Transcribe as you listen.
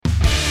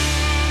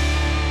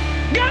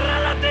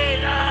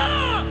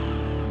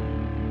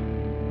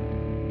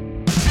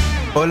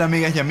Hola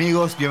amigas y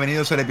amigos,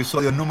 bienvenidos al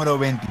episodio número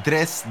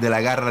 23 de La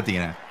Garra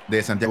Latina.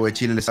 De Santiago de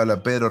Chile les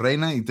habla Pedro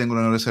Reina y tengo el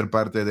honor de ser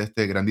parte de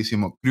este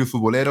grandísimo crew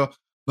futbolero,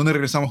 donde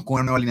regresamos con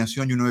una nueva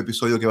alineación y un nuevo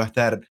episodio que va a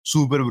estar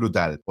súper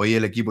brutal. Hoy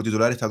el equipo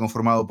titular está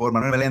conformado por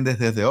Manuel Meléndez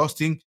desde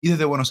Austin y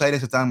desde Buenos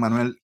Aires están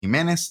Manuel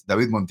Jiménez,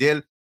 David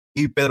Montiel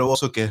y Pedro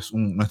Bozo, que es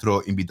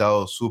nuestro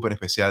invitado súper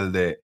especial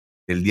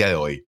del día de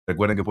hoy.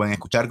 Recuerden que pueden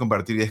escuchar,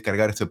 compartir y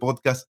descargar este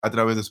podcast a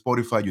través de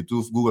Spotify,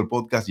 YouTube, Google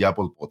Podcast y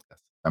Apple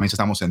Podcast. También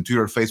estamos en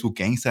Twitter, Facebook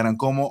e Instagram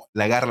como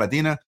La Garra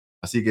Latina,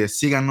 así que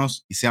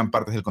síganos y sean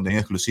parte del contenido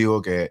exclusivo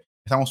que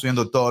estamos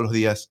subiendo todos los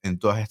días en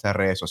todas estas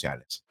redes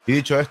sociales. Y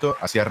dicho esto,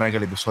 así arranca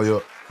el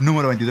episodio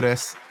número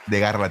 23 de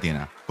Garra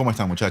Latina. ¿Cómo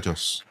están,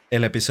 muchachos?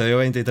 El episodio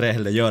 23,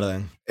 el de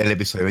Jordan. El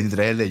episodio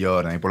 23 es el de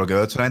Jordan, y por lo que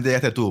veo solamente ya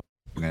estás tú.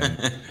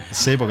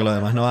 Sí, porque los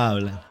demás no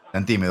hablan.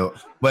 Tan tímido.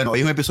 Bueno, hoy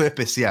es un episodio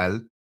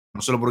especial,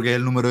 no solo porque es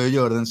el número de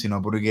Jordan,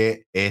 sino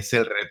porque es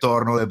el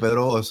retorno de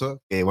Pedro Bozo,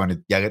 que bueno,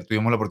 ya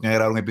tuvimos la oportunidad de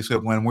grabar un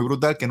episodio con él muy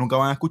brutal, que nunca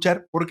van a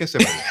escuchar porque se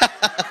fue.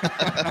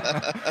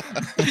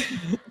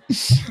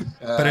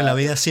 Pero en la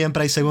vida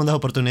siempre hay segundas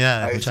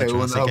oportunidades, Hay muchachos.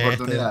 segundas así que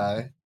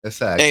oportunidades.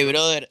 Exacto. Hey,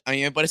 brother, a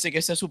mí me parece que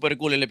ese es súper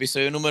cool el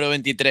episodio número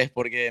 23,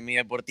 porque mi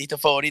deportista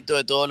favorito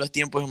de todos los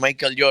tiempos es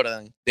Michael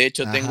Jordan. De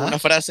hecho, tengo Ajá. una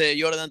frase de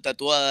Jordan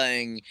tatuada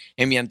en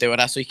mi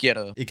antebrazo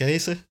izquierdo. ¿Y qué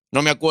dice?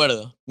 No me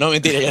acuerdo. No,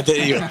 mentira, ya te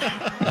digo.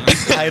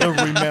 I don't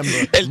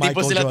remember. El tipo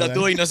Michael se la Jordan.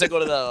 tatuó y no se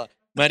acordaba.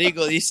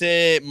 Marico,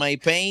 dice, my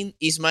pain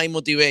is my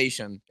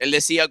motivation. Él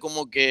decía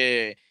como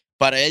que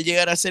para él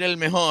llegar a ser el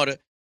mejor,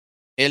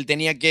 él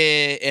tenía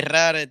que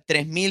errar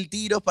 3.000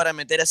 tiros para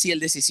meter así el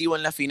decisivo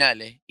en las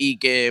finales. Y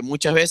que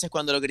muchas veces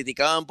cuando lo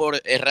criticaban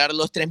por errar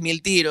los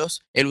 3.000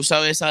 tiros, él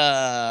usaba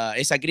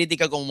esa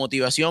crítica como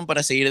motivación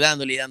para seguir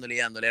dándole y dándole y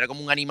dándole. Era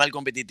como un animal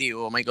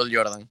competitivo, Michael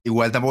Jordan.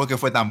 Igual tampoco es que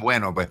fue tan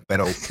bueno, pues,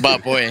 pero Va,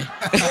 pues.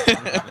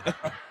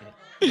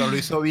 lo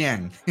hizo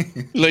bien.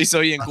 Lo hizo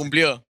bien,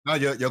 cumplió. No,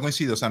 yo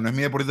coincido, o sea, no es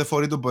mi deportista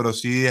favorito, pero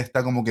sí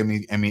está como que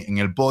en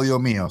el podio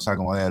mío, o sea,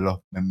 como de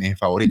mis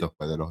favoritos,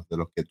 pues, de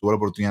los que tuve la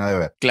oportunidad de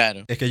ver.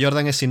 Claro. Es que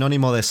Jordan es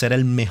sinónimo de ser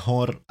el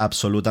mejor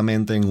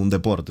absolutamente en un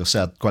deporte. O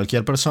sea,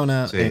 cualquier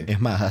persona, Sí.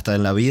 es más, hasta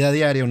en la vida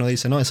diaria uno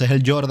dice, no, ese es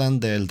el Jordan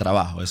del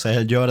trabajo, ese es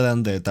el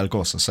Jordan de tal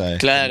cosa. O sea, es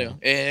Claro.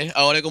 como-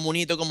 Ahora como un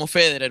hito como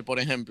Federer, por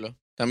ejemplo.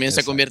 También se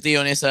ha Exacto.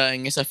 convertido en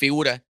esa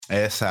figura.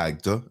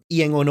 Exacto.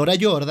 Y en honor a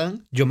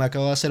Jordan, yo me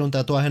acabo de hacer un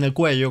tatuaje en el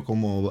cuello,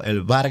 como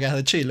el Vargas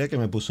de Chile, que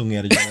me puso un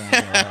Air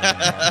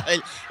Jordan.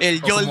 el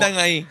O como- Jordan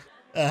ahí.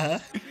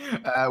 Ajá.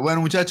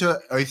 Bueno, muchachos,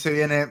 hoy se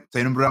viene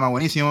un programa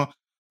buenísimo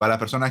para las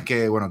personas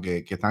que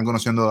están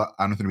conociendo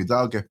a nuestro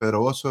invitado, que es Pedro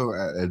Bozo,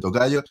 el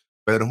tocayo.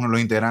 Pedro es uno de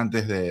los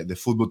integrantes de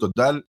Fútbol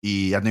Total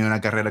y ha tenido una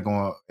carrera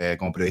como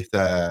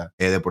periodista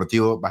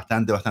deportivo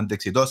bastante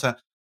exitosa.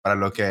 Para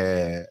los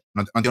que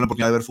no han tenido la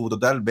oportunidad de ver Fútbol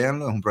Total,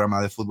 véanlo. Es un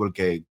programa de fútbol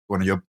que,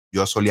 bueno,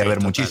 yo solía Sí, ver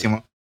total.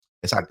 muchísimo.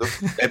 Exacto.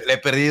 Le he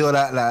perdido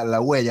la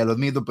huella, lo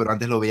admito, pero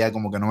antes lo veía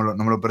como que no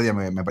me lo perdía,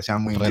 me parecía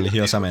muy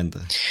Religiosamente.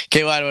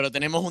 Qué bárbaro.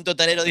 Tenemos un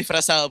totalero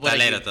disfrazado por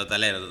aquí.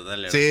 Totalero.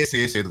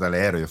 Sí,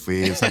 totalero. Yo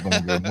fui, o sea,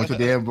 como que mucho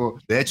tiempo.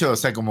 De hecho, o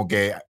sea, como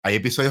que hay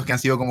episodios que han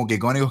sido como que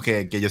icónicos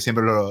que yo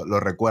siempre lo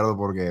recuerdo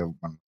porque,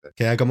 bueno,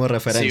 Queda como Sí,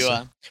 referencia.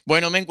 va.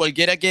 Bueno, men,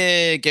 cualquiera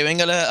que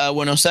venga a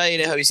Buenos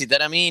Aires a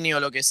visitar a Mini o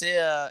lo que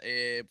sea,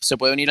 se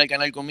puede unir al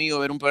canal conmigo,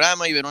 ver un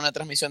programa y ver una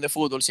transmisión de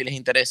fútbol si les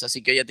interesa.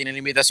 Así que ya tienen la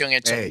invitación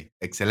hecha. hey,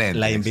 excelente.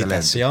 La excelente.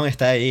 invitación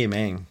está ahí,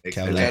 men. Que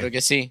Excelente. hablar. Claro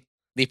que sí.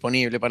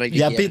 Disponible para el que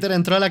Ya quiera. Peter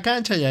entró a la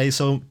cancha, ya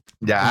hizo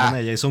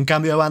un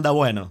cambio de banda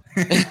bueno.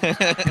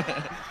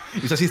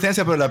 Hizo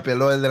asistencia, pero la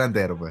peló el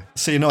delantero, pues.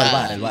 Sí, no,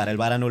 el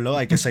VAR anuló.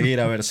 Hay que seguir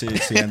a ver si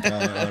entra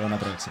a ver una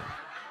producción.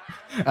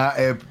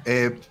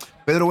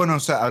 Pedro, bueno, o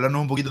sea, háblanos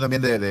un poquito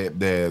también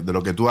de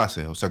lo que tú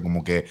haces. O sea,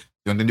 como que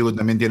yo entendí que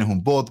también tienes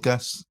un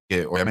podcast,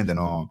 que obviamente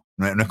no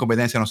es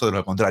competencia de nosotros,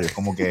 al contrario, es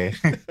como que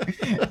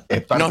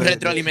es parte Nos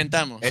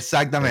retroalimentamos.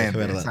 Exactamente, Es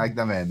verdad.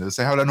 exactamente.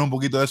 Entonces, háblanos un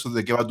poquito de eso,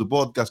 de qué va tu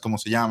podcast, cómo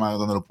se llama,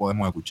 dónde lo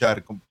podemos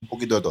escuchar, un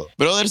poquito de todo.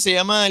 Brother, se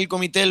llama el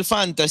Comité del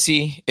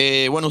Fantasy.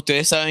 Bueno,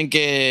 ustedes saben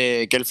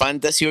que el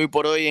fantasy hoy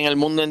por hoy en el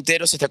mundo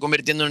entero se está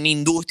convirtiendo en una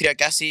industria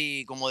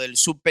casi como del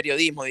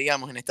subperiodismo,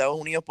 digamos. En Estados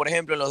Unidos, por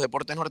ejemplo, en los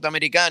deportes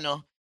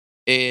norteamericanos,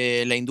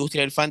 la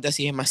industria del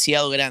fantasy es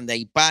demasiado grande.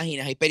 Hay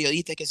páginas, hay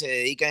periodistas que se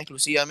dedican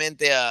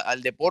exclusivamente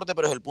al deporte,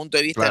 pero desde el punto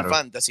de vista Claro. del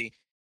fantasy.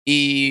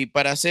 Y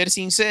para ser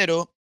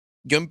sincero,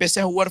 yo empecé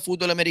a jugar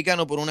fútbol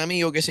americano por un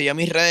amigo que se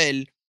llama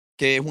Israel,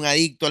 que es un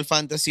adicto al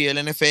fantasy del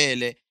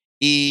NFL.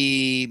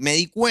 Y me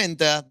di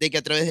cuenta de que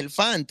a través del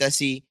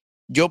fantasy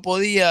yo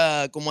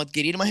podía como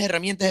adquirir más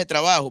herramientas de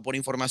trabajo por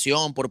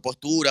información, por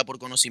postura, por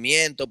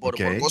conocimiento, por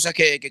Ok. cosas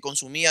que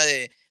consumía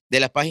de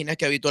las páginas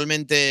que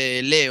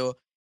habitualmente leo.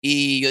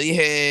 Y yo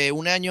dije,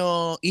 un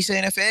año hice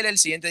NFL, el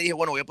siguiente dije,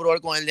 bueno, voy a probar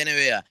con el de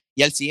NBA.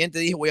 Y al siguiente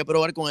dije, voy a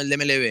probar con el de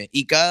MLB.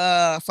 Y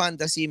cada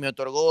fantasy me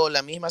otorgó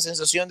la misma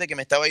sensación de que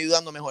me estaba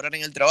ayudando a mejorar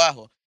en el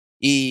trabajo.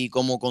 Y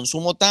como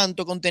consumo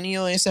tanto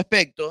contenido en ese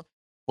aspecto,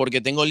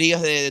 porque tengo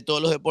ligas de todos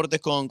los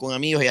deportes con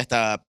amigos y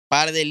hasta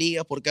par de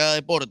ligas por cada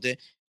deporte,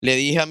 le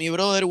dije a mi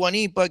brother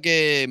Guanipa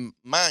que,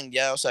 man,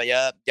 ya, o sea,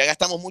 ya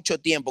gastamos mucho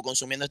tiempo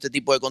consumiendo este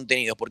tipo de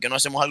contenidos, ¿por qué no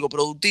hacemos algo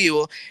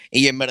productivo?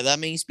 Y en verdad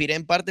me inspiré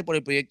en parte por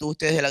el proyecto de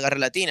ustedes de la Garra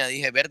Latina.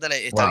 Dije,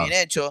 Bertale, está bien Wow.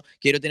 hecho,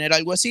 quiero tener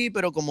algo así,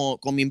 pero como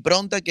con mi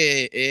impronta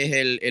que es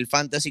el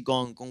fantasy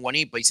con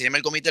Guanipa. Y se llama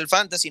el Comité del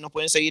Fantasy, nos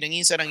pueden seguir en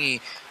Instagram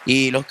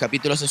y los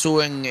capítulos se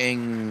suben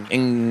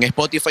en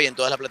Spotify y en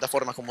todas las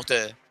plataformas como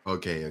ustedes.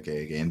 Ok.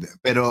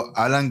 Pero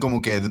hablan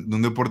como que de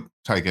un deporte,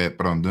 ¿sabes?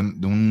 Perdón,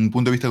 de un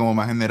punto de vista como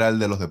más general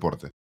de los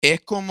deportes.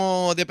 Es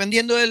como,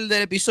 dependiendo del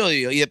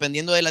episodio y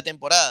dependiendo de la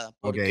temporada,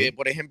 porque, Ok.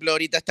 por ejemplo,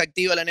 ahorita está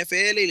activa la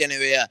NFL y la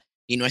NBA,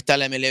 y no está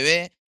la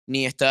MLB,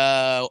 ni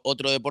está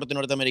otro deporte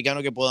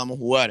norteamericano que podamos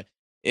jugar.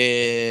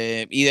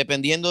 Y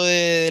dependiendo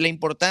de la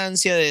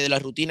importancia, de la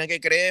rutina que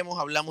creemos,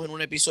 hablamos en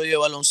un episodio de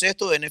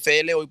baloncesto, de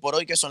NFL hoy por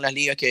hoy, que son las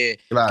ligas que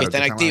Claro, que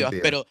están está más activas,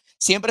 activa. pero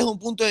siempre es un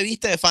punto de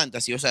vista de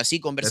fantasy, o sea, sí,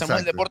 conversamos del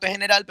Exacto. deporte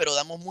general, pero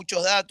damos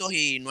muchos datos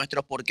y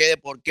nuestros de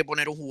por qué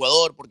poner un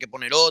jugador, por qué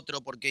poner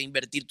otro, por qué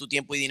invertir tu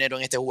tiempo y dinero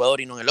en este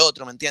jugador y no en el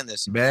otro, ¿me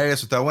entiendes? Ver,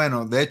 eso está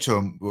bueno. De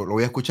hecho, lo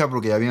voy a escuchar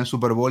porque ya viene el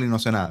Super Bowl y no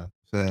sé nada.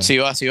 O sea, Sí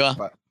va, sí va.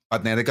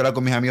 para tener que hablar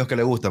con mis amigos que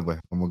les gusta, pues.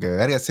 Como que,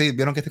 verga, sí,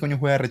 vieron que este coño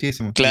juega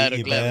rechísimo. Claro,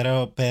 Y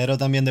claro. Pedro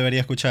también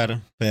debería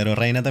escuchar, Pedro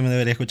Reina también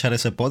debería escuchar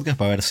ese podcast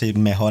para ver si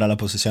mejora la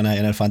posición ahí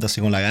en el fantasy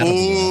con la garra.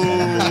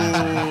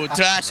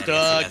 Trash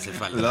talk.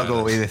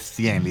 Loco, voy de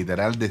 100,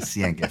 literal de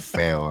 100, qué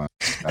feo.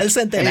 El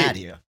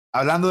centenario.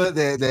 Hablando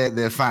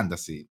de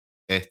fantasy,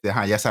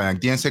 ya saben,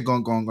 actívense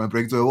con el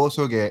proyecto de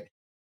Bozo, que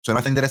suena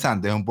bastante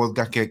interesante. Es un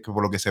podcast que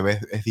por lo que se ve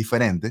es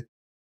diferente.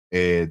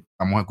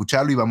 Vamos a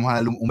escucharlo y vamos a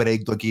darle un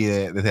veredicto aquí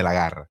desde la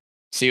garra.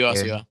 Sí va,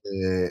 sí va.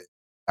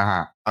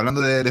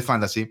 Hablando de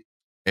fantasy,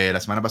 la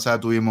semana pasada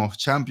tuvimos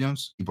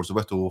Champions y por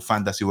supuesto hubo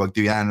fantasy, hubo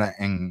actividad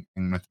en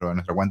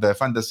nuestra cuenta de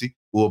fantasy.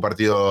 Hubo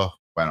partidos,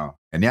 bueno,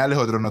 geniales,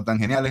 otros no tan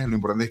geniales. Lo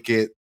importante es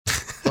que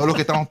todos los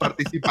que estamos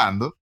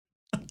participando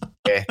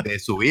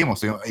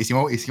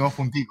hicimos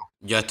punticos.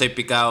 Yo estoy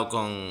picado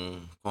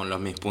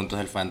con mis puntos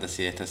del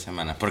fantasy de esta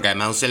semana, porque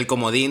además usé el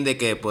comodín de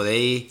que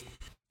podéis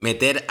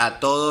meter a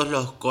todos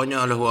los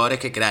coños a los jugadores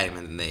que queráis, ¿me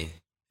entendéis?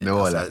 De O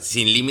bola. sea,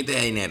 sin límite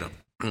de dinero.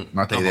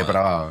 No estáis jodas.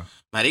 depravados.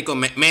 Marico,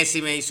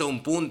 Messi me hizo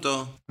un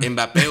punto,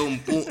 Mbappé un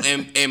punto,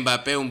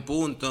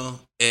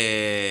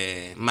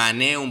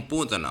 Mané un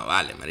punto. No,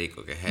 vale,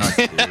 marico, ¿qué es No, eso?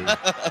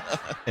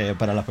 sí.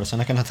 Para las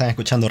personas que nos están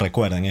escuchando,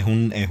 recuerden, es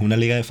una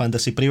liga de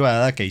fantasy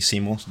privada que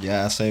hicimos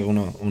ya hace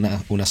unas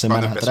Cuando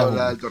semanas empezó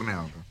atrás. el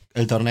torneo.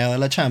 El torneo de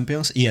la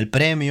Champions, y el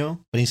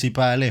premio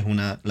principal es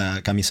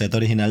la camiseta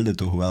original de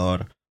tu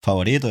jugador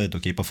favorito, de tu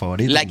equipo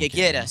favorito. La como que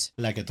quieras.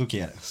 La que tú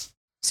quieras.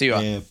 Sí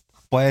va.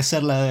 Puede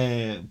ser la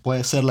de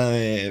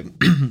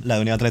la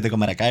de Unión Atlético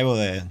Maracaibo,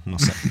 de no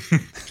sé,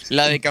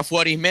 La de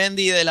Cafu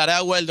Arismendi del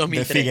Aragua del de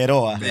 2003.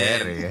 Figueroa.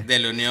 De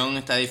la Unión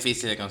está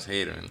difícil de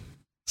conseguir, man.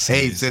 Sí,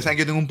 Hey, sí. ustedes saben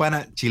que yo tengo un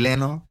pana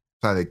chileno, o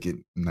sea, de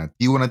que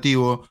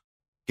nativo,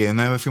 que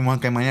una vez fuimos a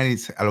Caimañar y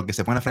a lo que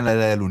se pone a frente a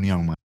la de la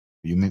Unión, man.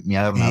 Yo me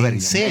iba a dar una verga.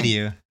 ¿En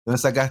serio?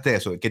 ¿Dónde sacaste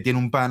eso? Que tiene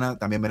un pana,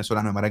 también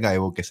venezolano de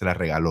Maracaibo, que se la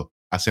regaló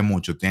hace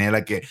mucho. Tiene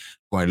la que,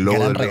 con el logo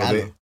Gran del regalo.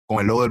 BOD, con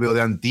el logo del BOD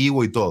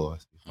antiguo y todo.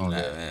 Así. La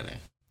verga.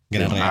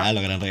 Gran Sí,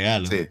 regalo, gran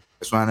regalo. Sí,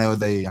 es una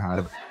anécdota ahí.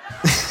 Ajá.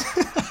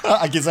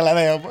 Aquí se la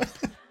dejo, pues.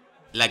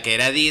 La que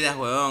era Adidas,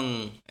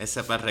 huevón,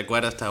 esa para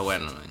recuerdo está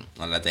bueno, man.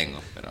 No la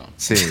tengo, pero...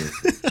 Sí.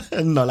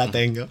 No la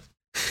tengo.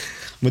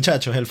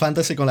 Muchachos, el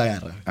fantasy con la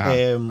garra. Ajá,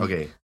 ok.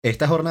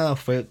 Esta jornada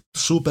fue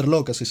súper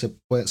loca, si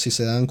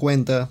se dan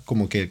cuenta,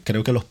 como que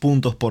creo que los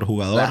puntos por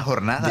jugador La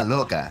jornada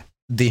loca.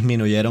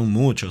 disminuyeron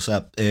mucho. O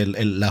sea,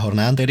 la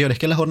jornada anterior, es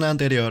que la jornada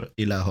anterior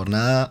y la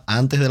jornada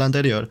antes de la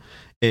anterior,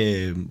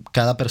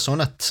 cada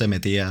persona se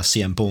metía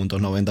 100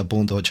 puntos, 90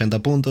 puntos, 80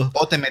 puntos.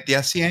 O te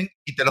metías 100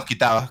 y te los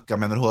quitabas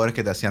cambiando los jugadores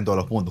que te hacían todos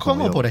los puntos.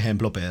 Como yo. por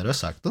ejemplo Pedro,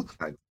 exacto.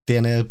 Exacto.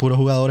 Tiene puros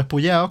jugadores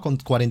pullados con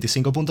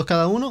 45 puntos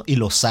cada uno y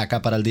los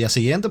saca para el día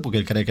siguiente porque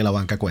él cree que la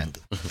banca cuenta.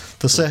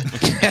 Entonces,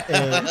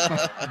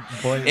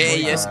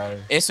 Ey, Ay.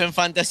 eso en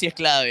fantasy es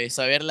clave,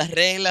 saber las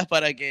reglas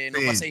para que no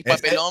Sí, paséis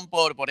papelón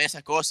por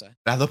esas cosas.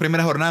 Las dos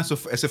primeras jornadas,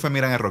 ese fue mi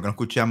gran error, que no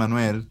escuché a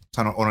Manuel, o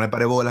sea, no le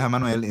paré bolas a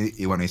Manuel,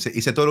 y bueno,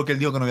 hice todo lo que él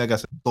dijo que no había que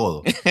hacer,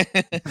 todo.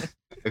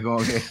 Es como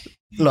que...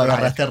 lo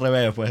agarraste al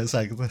revés, pues,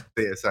 exacto.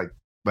 Sí, exacto.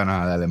 Bueno,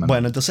 dale, Manuel.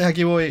 Bueno, entonces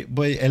aquí voy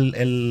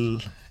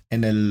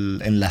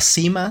en la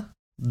cima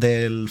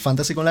del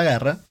fantasy con la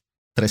garra.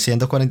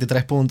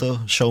 343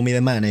 puntos, Show Me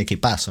the Man,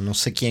 equipazo. No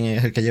sé quién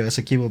es el que lleva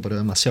ese equipo, pero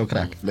demasiado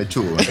crack.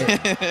 Lechuga.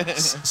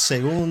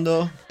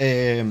 Segundo,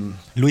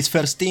 Luis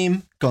First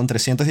Team con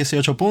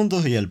 318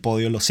 puntos y el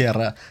podio lo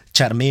cierra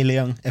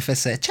Charmeleon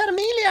FC.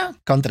 Charmeleon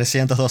con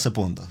 312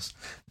 puntos.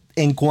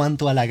 En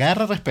cuanto a la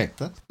garra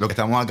respecta, Lo que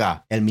estamos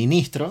acá. el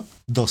ministro,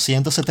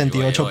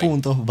 278 Voy.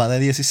 puntos, va de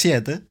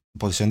 17.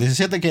 Posición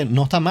 17 que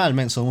no está mal,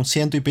 men. Son un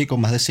ciento y pico,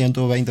 más de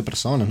 120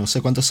 personas. No sé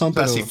cuántos son, O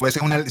sea, pero...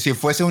 si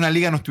fuese una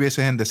liga no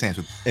estuvieses en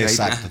descenso.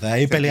 Exacto, de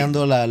ahí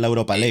peleando la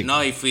Europa League.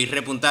 No, y fui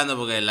repuntando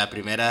porque las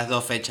primeras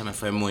 2 fechas me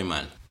fue muy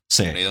mal.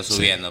 Sí, He ido sí,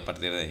 subiendo a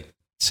partir de ahí.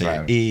 sí.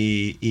 Claro.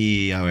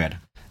 Y a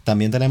ver,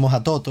 También tenemos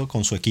a Toto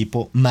con su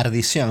equipo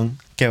Maldición,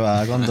 que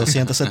va con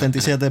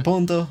 277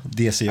 puntos,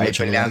 18 Ahí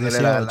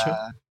peleándole la- 18.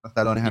 los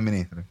talones al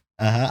ministro.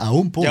 Ajá, a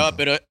un punto. Ya va,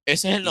 pero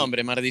ese es el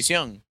nombre,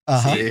 Maldición.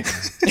 Ajá, Sí.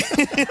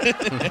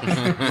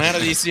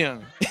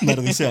 Maldición.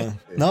 Maldición.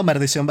 No,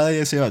 Maldición va de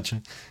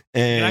 18.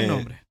 Gran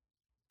nombre.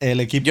 El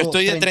equipo Yo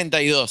estoy de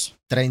 32.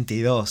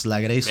 32,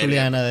 la Grey Verga.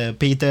 Zuliana de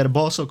Peter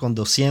Bosso con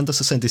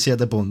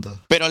 267 puntos.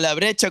 Pero la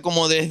brecha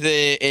como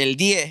desde el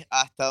 10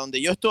 hasta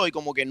donde yo estoy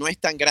como que no es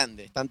tan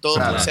grande. Están todos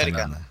Claro, muy claro,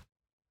 cerca. Claro.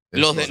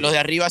 Los de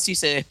arriba sí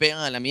se despegan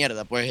a la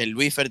mierda. Pues el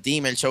Luis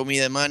Team, el Show Me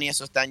the Money,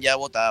 esos están ya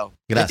votados.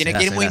 Gracias, Tiene que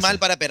ir gracias, muy gracias. mal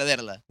para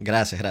perderla.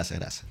 Gracias.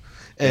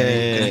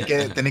 Tenés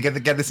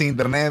que quedarte sin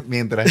internet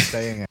mientras está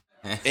bien.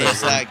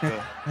 Exacto.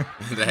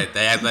 Está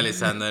ahí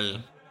actualizando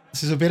el...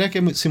 Si supiera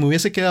que si me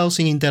hubiese quedado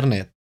sin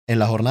internet en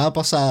la jornada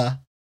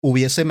pasada,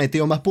 hubiese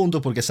metido más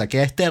puntos porque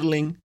saqué a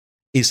Sterling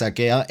y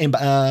saqué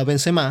a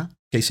Benzema,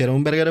 que hicieron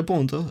un verguero de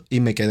puntos, y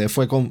me quedé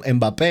fue con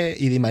Mbappé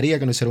y Di María,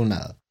 que no hicieron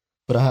nada.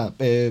 Pero ajá,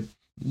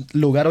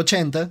 lugar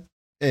 80,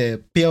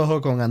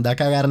 Piojo con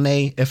Andaka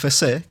Garney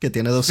FC, que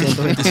tiene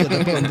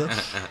 227 puntos.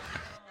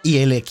 Y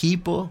el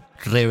equipo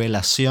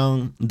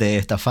revelación de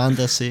esta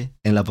fantasy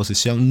en la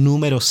posición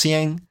número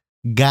 100,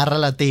 Garra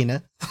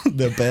Latina,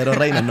 de Pedro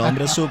Reina,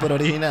 nombre súper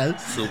original,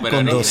 Súper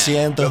con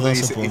original.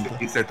 212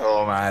 puntos. Hice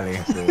todo mal.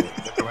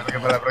 Bueno, que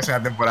para la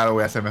próxima temporada lo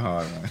voy a hacer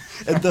mejor. ¿no?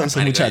 Entonces,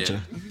 Marico, muchachos,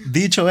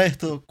 dicho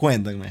esto,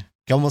 cuéntenme,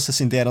 ¿cómo se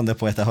sintieron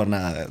después de esta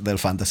jornada del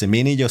Fantasy?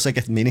 Mini, yo sé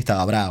que Mini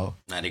estaba bravo,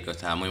 Marico,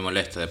 estaba muy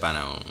molesto de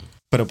pana.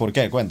 pero ¿por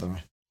qué?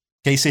 Cuéntame.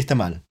 ¿Qué hiciste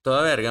mal?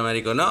 Toda verga,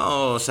 marico.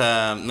 No, o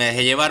sea, me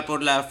dejé llevar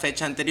por la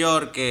fecha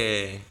anterior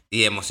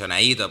y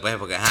emocionadito, pues,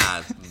 porque,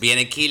 ajá,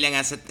 viene Kylian,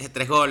 hace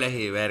 3 goles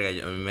y, verga,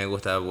 a mí me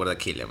gusta guardar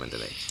Kylian, ¿me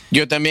entendéis?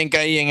 Yo también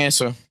caí en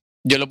eso.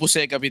 Yo lo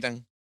puse de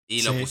capitán.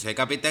 Y lo Sí. puse de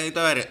capitán y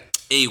toda verga.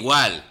 E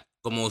igual,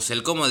 como usé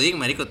el comodín,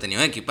 marico, tenía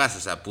un equipazo.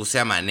 O sea, puse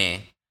a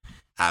Mané,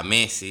 a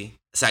Messi,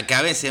 saqué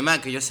a Benzema,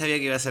 que yo sabía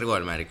que iba a hacer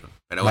gol, marico.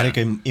 Pero bueno,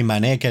 Marico, y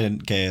Mané,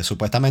 que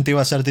supuestamente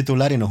iba a ser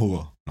titular y no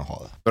jugó. No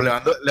joda. Pero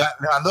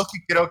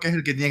Lewandowski creo que es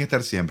el que tiene que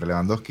estar siempre.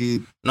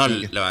 Lewandowski. no,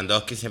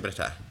 Lewandowski siempre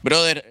está.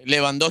 Brother,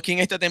 Lewandowski en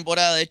esta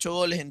temporada ha hecho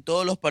goles en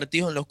todos los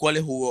partidos en los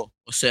cuales jugó.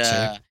 O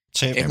sea,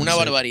 Sí, es una sí.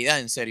 barbaridad,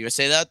 en serio.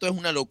 Ese dato es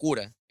una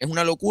locura. Es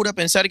una locura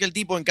pensar que el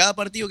tipo en cada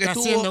partido que Está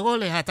haciendo estuvo...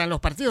 goles hasta en los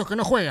partidos que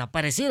no juega.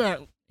 Pareciera.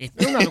 Es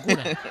una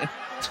locura.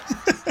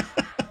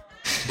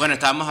 Bueno,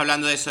 estábamos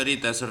hablando de eso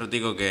ahorita, hace un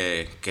ratico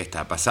que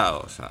está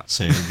pasado, o sea.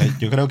 Sí,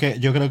 yo creo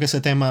que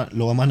ese tema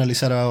lo vamos a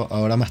analizar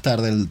ahora más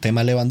tarde, el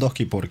tema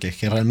Lewandowski, porque es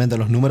que realmente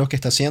los números que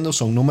está haciendo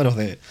son números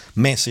de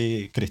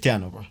Messi,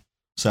 Cristiano, pues.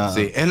 O sea,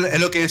 Sí, es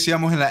lo que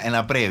decíamos en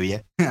la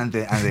previa,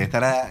 antes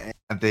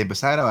de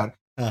empezar a grabar,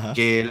 ajá.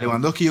 que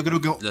Lewandowski yo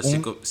creo que Los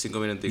cinco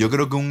minutos. yo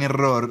creo que un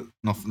error,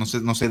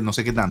 no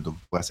sé qué tanto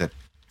puede hacer,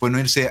 fue no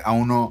irse a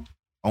un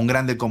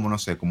grande como, no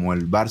sé, como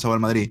el Barça o el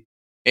Madrid.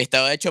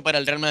 Estaba hecho para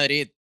el Real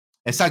Madrid.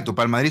 Exacto,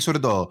 para el Madrid sobre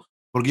todo,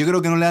 porque yo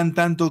creo que no le dan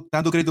tanto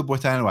crédito por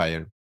estar en el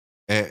Bayern.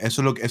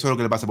 Eso es lo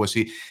que le pasa, pues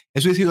si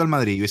eso hubiese sido al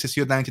Madrid y hubiese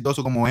sido tan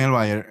exitoso como es el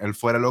Bayern, él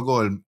fuera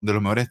loco de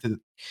los mejores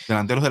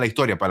delanteros de la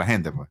historia para la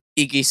gente, pues.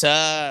 Y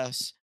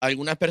quizás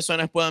algunas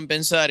personas puedan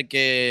pensar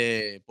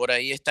que por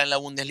ahí está en la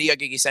Bundesliga,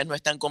 que quizás no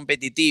es tan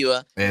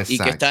competitiva y que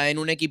Exacto. está en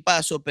un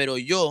equipazo, pero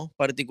yo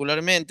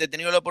particularmente he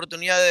tenido la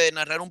oportunidad de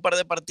narrar un par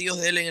de partidos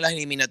de él en las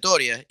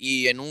eliminatorias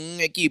y en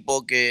un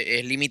equipo que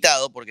es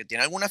limitado porque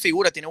tiene algunas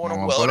figuras, tiene buenos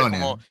Como jugadores Polonia.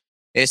 como...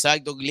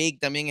 Exacto, Glick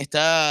también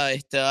está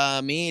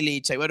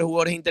Milic, hay varios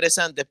jugadores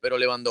interesantes, pero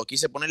Lewandowski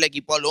se pone el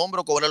equipo al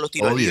hombro, cobra los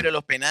tiros Obvio. libres,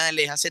 los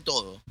penales, hace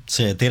todo.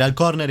 Sí, tira el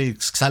córner y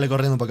sale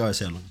corriendo para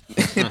cabecearlo.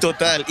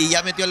 Total, y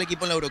ya metió al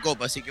equipo en la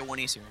Eurocopa, así que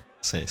buenísimo.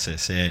 Sí.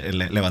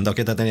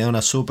 Lewandowski está teniendo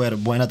una súper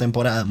buena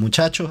temporada.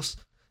 Muchachos,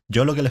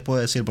 yo lo que les puedo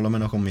decir, por lo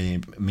menos con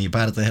mi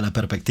parte, desde la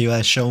perspectiva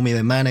de Show Me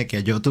the Money,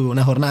 que yo tuve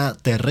una jornada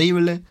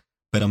terrible,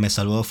 pero me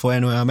salvó fue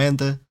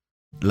nuevamente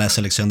la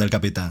selección del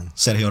capitán.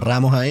 Sergio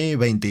Ramos ahí,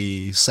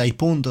 26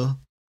 puntos.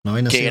 No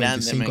viene Qué así,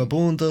 grande, 25 man.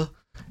 puntos.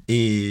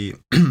 Y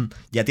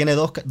ya tiene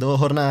dos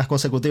jornadas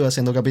consecutivas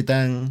siendo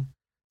capitán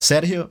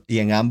Sergio, y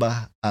en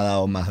ambas ha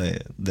dado más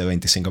de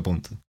 25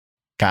 puntos.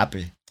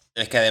 Capi.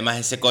 Es que además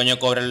ese coño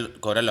cobra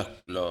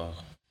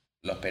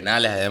los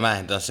penales, además,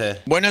 entonces.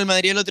 Bueno, el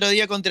Madrid el otro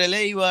día contra el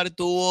Eibar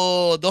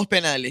tuvo 2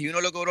 penales y uno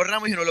lo cobró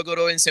Ramos y uno lo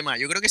cobró Benzema.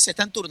 Yo creo que se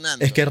están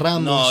turnando. Es que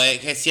Ramos No, es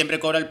que siempre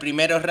cobra el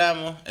primero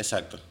Ramos,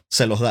 exacto.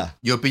 se los da.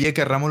 Yo pillé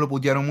que a Ramos lo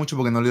putearon mucho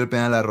porque no le dio el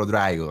penal a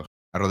Rodrigo,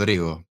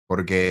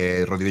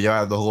 porque Rodrigo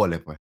lleva 2 goles,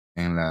 pues,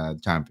 en la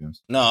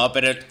Champions. No,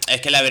 pero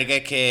es que la verga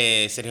es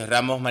que Sergio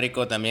Ramos,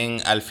 marico, también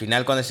al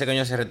final cuando ese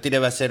coño se retire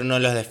va a ser uno de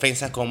los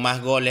defensas con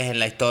más goles en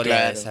la historia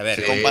Claro, de esa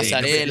verga. con Sí,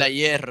 pasarela,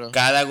 hierro.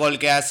 Cada gol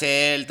que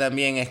hace él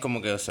también es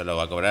como que se lo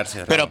va a cobrar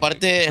Sergio Pero Ramos.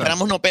 aparte,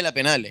 Ramos no pela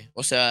penales.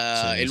 O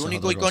sea, Sí, el eso es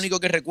único otra cosa. icónico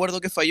que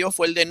recuerdo que falló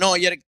fue el de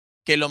Neuer,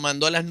 que lo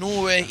mandó a las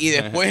nubes y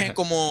después,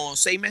 como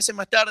 6 meses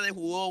más tarde,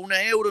 jugó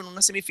una Euro en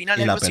una semifinal,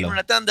 Y la algo así, en peló.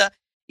 una tanda,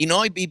 Y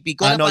no, y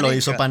picó Ah, la no, lo Panenka.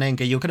 hizo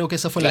Panenka. Yo creo que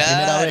esa fue la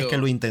primera vez Claro. que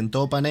lo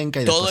intentó Panenka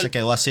y Todo después el- se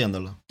quedó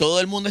haciéndolo. Todo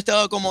el mundo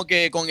estaba como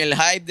que con el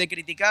hype de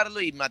criticarlo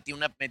y metió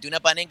una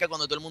Panenka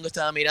cuando todo el mundo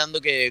estaba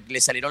mirando que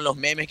le salieron los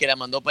memes que la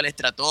mandó para la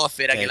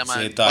estratosfera, que la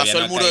Sí, todavía pasó no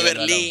el ha muro de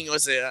caído el Berlín, o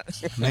sea.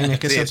 Men, es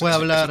que Sí, se eso- puede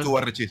eso hablar... estuvo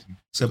arrechísimo.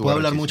 Se Estuvo puede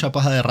hablar arrechísimo. mucha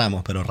paja de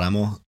Ramos, pero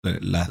Ramos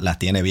las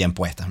tiene bien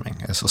puestas, man.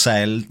 O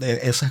sea, él,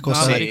 esas No,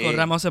 cosas... Sí. marico,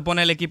 Ramos se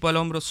pone el equipo al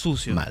hombro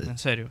sucio. Mal. En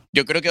serio.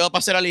 Yo creo que va a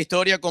pasar a la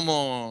historia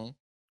como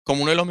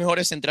uno de los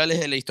mejores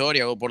centrales de la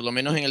historia, o por lo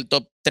menos en el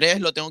top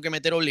 3 lo tengo que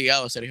meter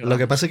obligado, Sergio Lo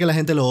que Ramos. pasa es que la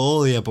gente lo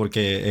odia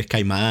porque es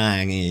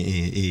caimán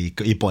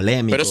y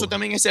polémico. Pero eso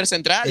también es ser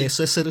central.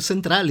 Eso es ser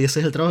central y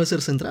ese es el trabajo de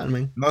ser central,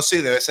 man. No, sí,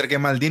 debe ser que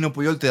Maldini o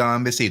Puyol te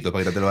daban besitos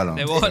para tirarte el balón.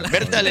 De bola.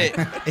 Bertale, Es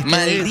que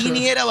Maldini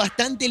de hecho- era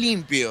bastante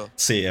limpio.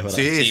 Sí, es verdad.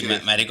 Sí, Sí, sí,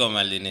 marico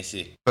Maldini,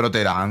 sí. pero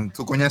te daban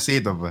tu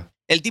coñacito, pues.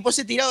 El tipo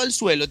se tiraba al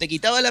suelo, te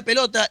quitaba la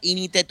pelota y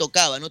ni te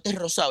tocaba, no te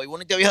rozaba y vos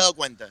no te habías dado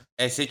cuenta.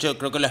 Ese hecho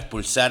creo que lo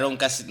expulsaron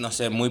casi, no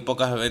sé, muy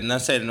pocas veces. No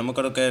sé, no me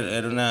acuerdo que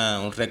era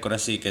un récord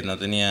así que no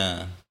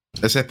tenía.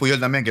 Ese es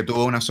Puyol también, que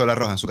tuvo una sola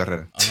roja en su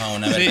carrera. Ajá,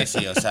 una vez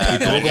sí, o sea. Y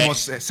tuvo verga, como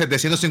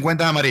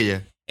 750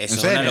 amarillas. eso ¿En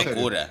es una serio?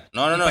 locura.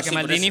 No, no, no. Para sí, que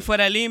por Maldini eso.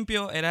 fuera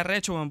limpio era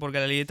recho, weón, porque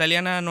la liga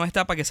italiana no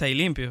está para que sea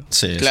limpio.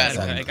 Sí, Claro.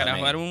 exacto. El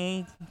carajo también. era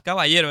un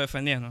caballero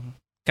defendiendo.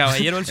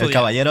 Caballero del El zodiaco.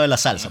 caballero de la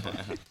salsa, pues.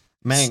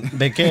 Men,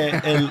 ve que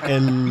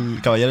el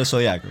caballero del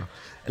zodiaco.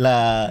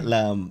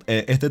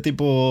 Este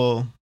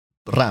tipo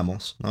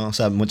Ramos, ¿no? O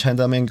sea, mucha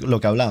gente también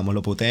lo que hablábamos,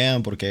 lo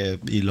putean porque,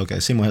 y lo que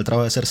decimos, el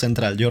trabajo de ser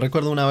central. Yo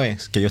recuerdo una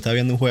vez que yo estaba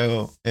viendo un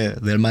juego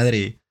del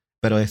Madrid,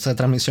 pero esta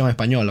transmisión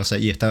española, o sea,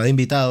 y estaba de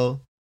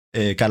invitado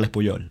Carles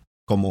Puyol,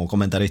 como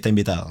comentarista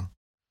invitado.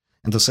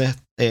 Entonces,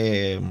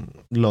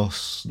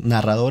 los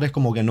narradores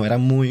como que no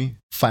eran muy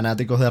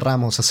fanáticos de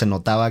Ramos, o sea, se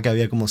notaba que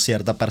había como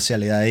cierta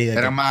parcialidad ahí. De que-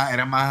 Era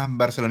más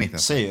barcelonista.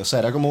 Sí, o sea,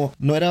 era como,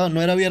 no era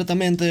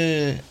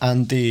abiertamente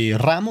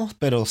anti-Ramos,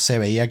 pero se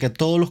veía que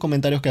todos los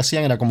comentarios que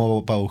hacían era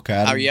como para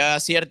buscar... Había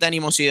cierta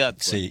animosidad.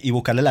 pues. Sí, y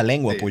buscarle la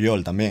lengua Sí. a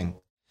Puyol también,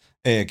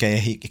 que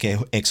es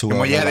ex Como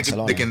jugador de ya de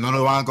Barcelona. que no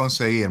lo van a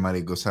conseguir,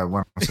 marico. O sea,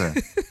 bueno, no sé.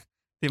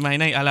 ¿Te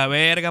imaginas? A la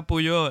verga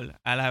Puyol,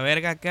 a la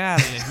verga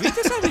Carles. ¿Viste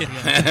esa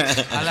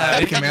verga? A la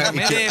Es que verga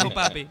me- me dejo,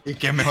 papi. Y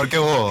que es mejor que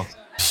vos.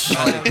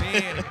 A la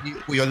verga. Y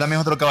Puyol también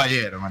es otro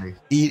caballero,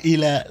 marico. Y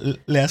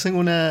le hacen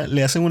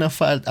una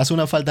falta, hace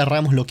una falta a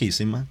Ramos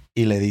loquísima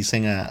y le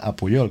dicen a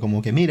Puyol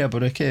como que mira,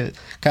 pero es que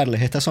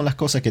Carles, estas son las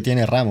cosas que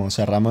tiene Ramos. O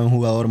sea, Ramos es un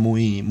jugador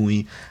muy,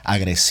 muy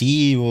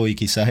agresivo y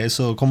quizás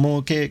eso,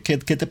 ¿qué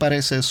te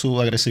parece su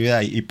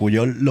agresividad? Y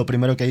Puyol lo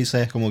primero que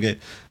dice es como que,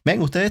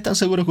 ven, ¿ustedes están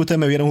seguros que ustedes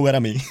me vieron jugar a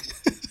mí?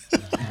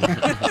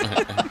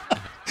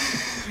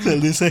 Él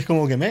dice es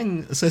como que,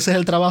 men, ese es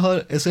el trabajo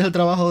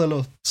de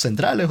los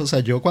centrales. O sea,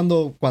 yo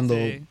cuando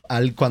Sí.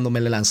 cuando me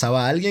le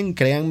lanzaba a alguien,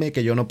 créanme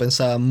que yo no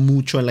pensaba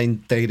mucho en la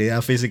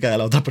integridad física de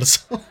la otra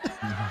persona.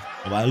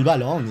 Va el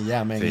balón y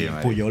ya, men. Sí, Y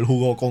marico. Puyol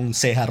jugó con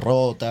ceja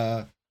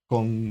rota,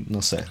 con,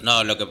 no sé.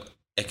 No, lo que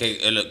es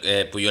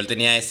que Puyol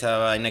tenía esa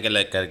vaina que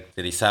le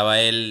caracterizaba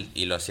a él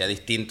y lo hacía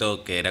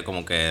distinto, que era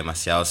como que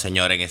demasiado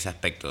señor en ese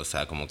aspecto. O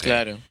sea, como que.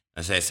 Claro.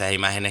 No sé, esas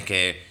imágenes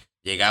que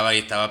llegaba y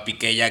estaba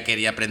Piqué, ya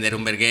quería prender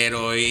un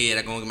verguero y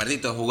era como que,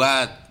 maldito,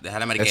 jugad, dejar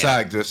la mariquera.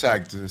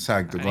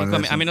 Exacto. Marico,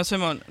 a mí no se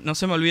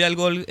me olvida el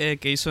gol que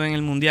hizo en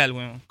el Mundial,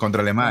 weón.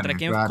 Contra Alemania. ¿Contra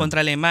quién? claro.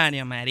 Contra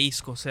Alemania,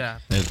 marisco. O sea,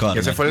 El Y córner.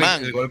 ese fue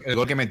Man. el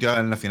gol que metió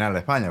en la final de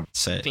España.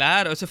 Sí.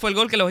 claro, ese fue el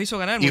gol que los hizo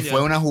ganar el Y Mundial.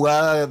 fue una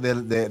jugada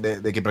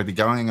de que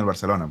practicaban en el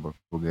Barcelona, pues,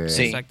 porque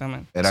Sí.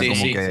 Exactamente. era Sí,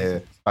 como sí,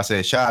 que pase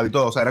de Xavi y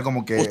todo, o sea, era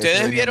como que...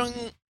 ¿Ustedes vieron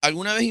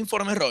alguna vez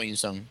Informe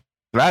Robinson?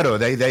 Claro,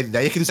 de ahí es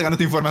que estoy sacando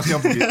esta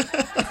información, porque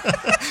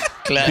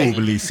Claro.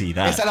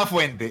 Publicidad. esa es la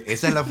fuente.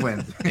 Esa es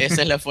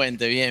la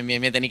fuente, bien.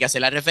 Tenía que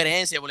hacer la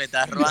referencia porque le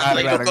estás robando Claro,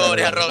 ahí claro, los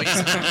cobres claro. a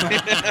Robinson.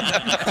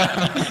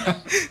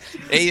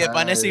 Ey, de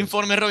pan ese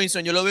Informe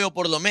Robinson yo lo veo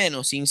por lo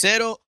menos,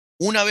 sincero,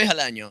 una vez al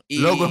año. Y,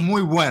 Loco, es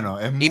muy bueno.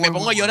 y me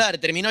pongo a llorar,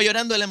 termino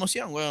llorando de la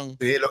emoción, weón.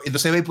 Sí,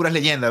 entonces veis puras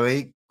leyendas,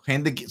 veis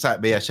gente que, o sea,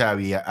 ve a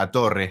Xavi, a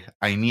Torres,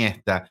 a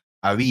Iniesta,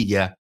 a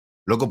Villa.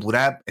 Loco,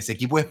 ese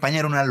equipo de España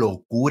era una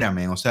locura,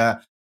 men. O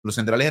sea, los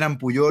centrales eran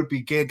Puyol,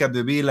 Piqué,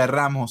 Capdevila,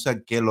 Ramos, o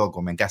sea, qué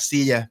loco, men.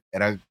 Casillas,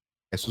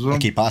 eso es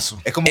Equipazo.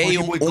 es como Ey,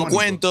 un un equipo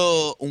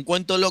icónico.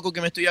 cuento loco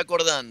que me estoy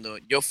acordando.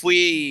 Yo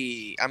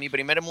fui a mi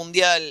primer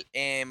mundial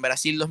en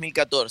Brasil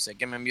 2014,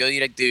 que me envió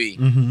DirecTV.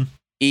 Ujú.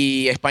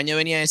 Y España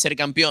venía de ser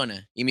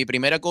campeona. Y mi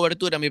primera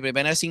cobertura, mi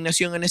primera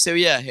asignación en ese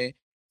viaje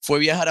fue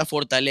viajar a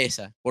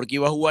Fortaleza, porque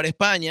iba a jugar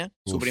España,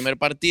 su Uf. primer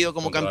partido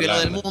como Contra campeona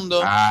del Holanda.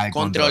 mundo, Ay,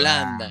 contra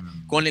Holanda,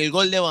 con el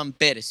gol de Van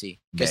Persie,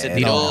 que se Verga,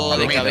 tiró la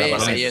de palomita, la cabeza y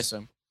palomita.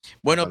 eso.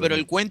 Bueno, pero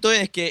el palomita. cuento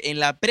es que en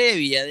la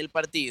previa del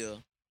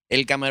partido,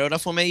 el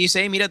camarógrafo me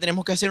dice, hey, mira,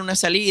 tenemos que hacer una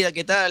salida,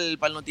 ¿qué tal?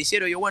 Para el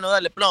noticiero. Y yo, bueno,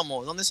 dale,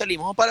 plomo, ¿dónde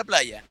salimos? Vamos para la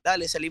playa.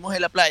 Dale, salimos de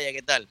la playa,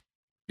 ¿qué tal?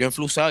 Yo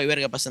enflusado y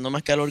verga, pasando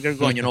más calor que el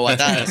coño,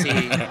 novatada así,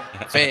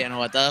 fea,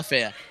 novatada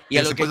fea. Y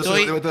a lo que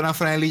estoy... Debe tener una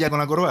franelilla con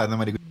la corbata,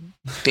 marico.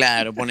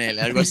 Claro, ponele,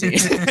 algo así.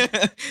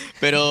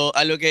 Pero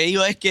a lo que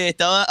iba es que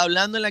estaba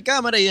hablando en la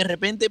cámara y de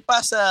repente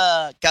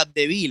pasa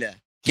Capdevila.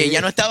 que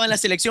ya no estaba en la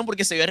selección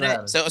porque se había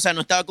Claro. o sea,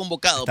 no estaba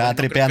convocado. Estaba pues,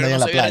 tripeando ahí en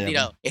no la se había playa,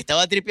 retirado.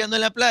 Estaba tripeando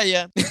en la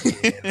playa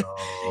Qué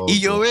y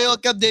yo loco. veo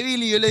a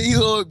Capdeville y yo le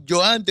digo,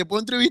 Joan, ¿te puedo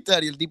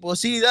entrevistar? Y el tipo,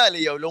 sí, dale,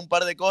 y habló un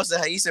par de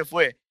cosas, ahí se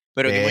fue.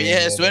 Pero que me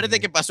de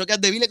suerte que pasó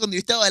Capdeville cuando yo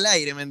estaba al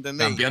aire, ¿me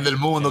entendéis? Campeón del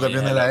mundo,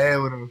 campeón de la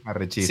Euro.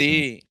 Arrechísimo.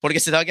 Sí, porque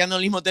se estaba quedando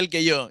en el mismo hotel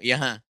que yo. Y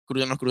ajá,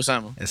 nos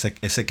cruzamos.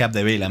 Ese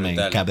Capdevila, man.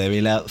 Brutal.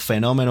 Capdevila,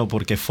 fenómeno,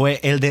 porque fue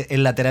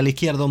el lateral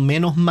izquierdo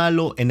menos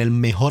malo en el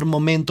mejor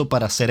momento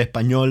para ser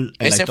español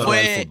en la Ese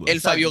historia del fue fútbol.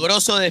 el Fabio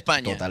Grosso de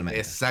España. Totalmente.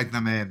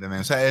 Exactamente, man.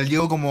 O sea, él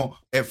llegó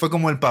como, fue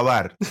como el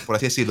Pavard, por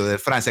así decirlo, de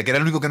Francia, que era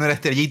el único que no era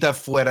estrellita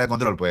fuera de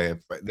control, pues,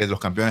 de los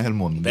campeones del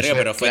mundo. Verga, Entonces,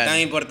 pero fue claro. tan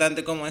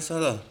importante como esos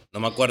dos.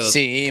 No me acuerdo.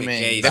 Sí, men.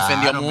 qué hizo.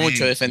 Defendió claro, mucho,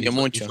 man. defendió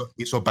mucho.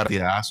 Hizo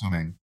partidazo,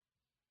 man.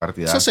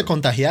 Partidazo. Eso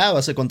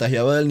se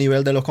contagiaba del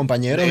nivel de los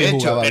compañeros De y hecho,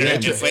 jugaba Pero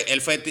bien.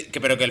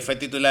 él fue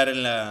titular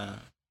en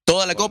la.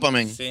 Toda la copa,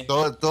 men. Sí.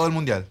 Todo el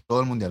mundial,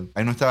 todo el mundial.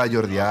 Ahí no estaba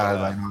Jordi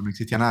Alba, ahí no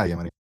existía nadie,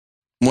 marico.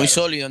 Muy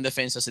Claro. sólido en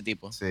defensa ese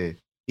tipo. Sí.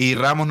 Y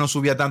Ramos no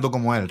subía tanto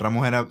como él.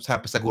 Ramos era, o sea,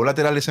 sacó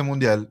lateral ese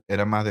mundial,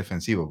 era más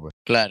defensivo, pues.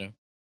 Claro.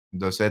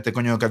 Entonces este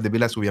coño de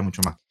Capdevila subía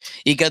mucho más.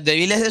 Y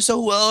Capdeville es de esos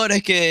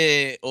jugadores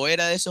o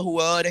era de esos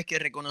jugadores que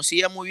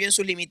reconocía muy bien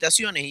sus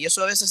limitaciones y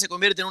eso a veces se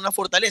convierte en una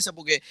fortaleza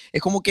porque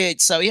es como que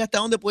sabías hasta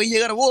dónde podías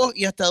llegar vos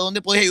y hasta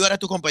dónde podías ayudar a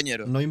tus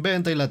compañeros. No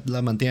inventa y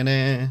la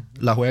mantiene,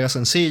 la juega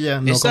sencilla,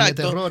 no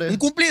comete errores. Un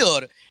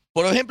cumplidor.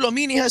 Por ejemplo,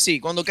 Mini es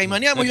así. Cuando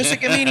caimaneamos, yo sé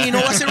que Mini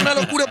no va a ser una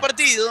locura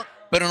partido,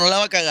 pero no la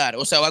va a cagar.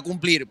 O sea, va a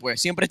cumplir, pues.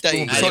 Siempre está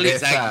ahí. Ah, Sólido.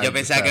 yo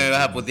pensaba que me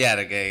ibas a putear.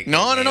 No,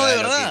 que de iba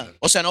verdad. loquito.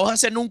 O sea, no vas a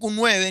hacer nunca un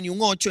 9 ni un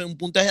 8 en un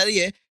puntaje a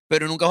 10,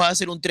 pero nunca vas a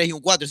hacer un 3 y un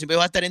 4. Siempre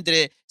vas a estar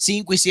entre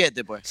 5 y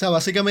 7, pues. O sea,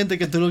 básicamente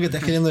que tú lo que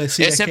estás queriendo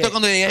decir Excepto es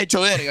cuando ya hayas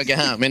hecho verga, que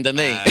ajá, ¿me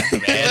entendéis?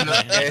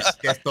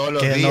 Que es todos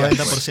los que el días.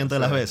 90% de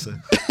las veces.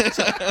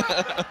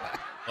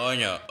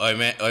 Coño, hoy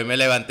me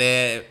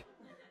levanté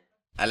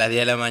a las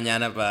 10 de la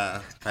mañana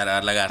para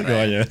dar la garra.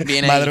 Coño,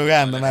 Viene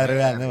ahí.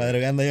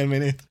 madrugando ahí el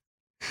ministro.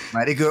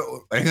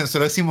 Marico,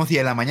 nosotros decimos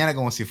 10 de la mañana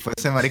como si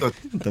fuese, marico.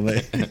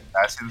 Entonces,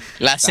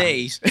 Las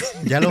 6.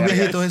 ya los Verga,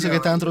 viejitos esos sí, que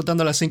estaban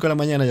trotando a las 5 de la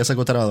mañana ya se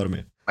acostaron a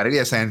dormir. Marico,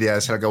 ya se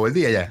le acabó el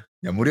día ya.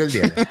 Ya murió el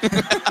día.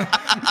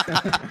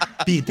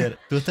 Peter,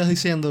 tú estás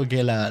diciendo que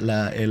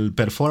el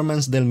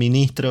performance del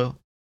ministro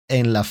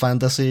en el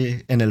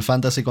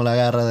fantasy con la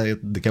garra de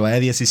que va de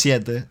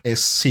 17 es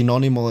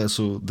sinónimo de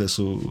su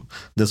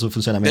De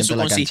funcionamiento su en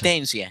la cancha.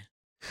 consistencia.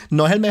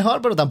 No es el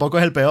mejor, pero tampoco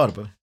es el peor.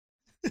 Pues.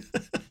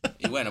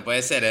 Y bueno,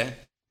 puede ser,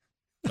 ¿eh?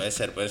 Puede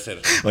ser.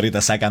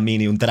 Ahorita saca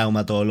Mini un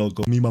trauma todo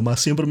loco. Mi mamá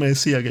siempre me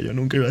decía que yo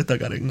nunca iba a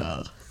destacar en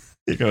nada.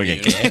 Y, como que, Y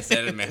uno puede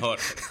ser el mejor.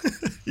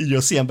 y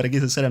yo siempre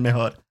quise ser el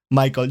mejor.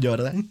 Michael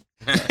Jordan.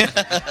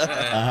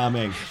 Ajá,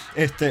 men.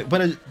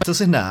 Bueno,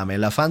 entonces nada, men.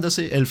 La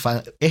fantasy,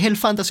 ¿es el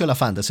fantasy o la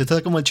fantasy? Esto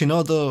es como el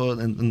chinoto.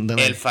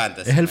 El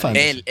fantasy. Es el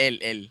fantasy.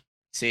 Él.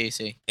 Sí.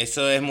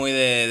 Eso es muy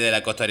de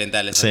la costa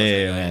oriental. esa Sí,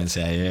 cosa, men, sí,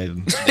 ahí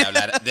De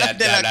hablar.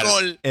 De la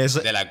col.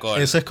 eso, De la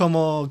col. eso es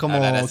como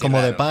Hablar así de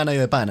raro. pana y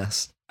de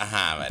panas.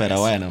 Ajá, vale. Pero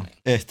sí. bueno,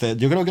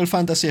 yo creo que el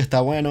fantasy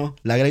está bueno.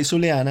 La Grey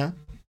Zuliana,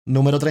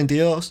 número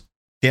 32,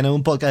 tiene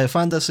un podcast de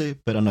fantasy,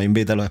 pero no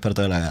invita a los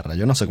expertos de la garra.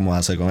 Yo no sé cómo va a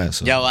hacer con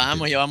eso. Ya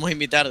vamos a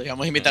invitarlo.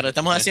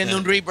 Estamos haciendo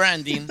un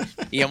rebranding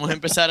y vamos a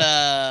empezar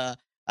a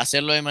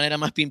hacerlo de manera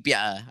más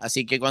pimpeada.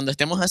 Así que cuando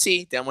estemos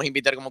así, te vamos a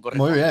invitar como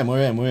corresponde.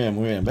 Muy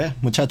bien. ¿Ves?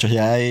 Muchachos,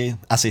 ya hay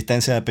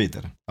asistencia de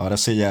Peter. Ahora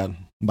sí ya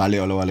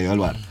valió el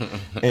bar.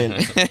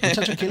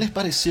 Muchachos, ¿qué les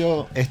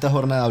pareció esta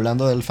jornada,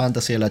 hablando del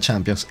fantasy de la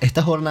Champions?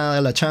 Esta jornada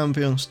de la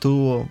Champions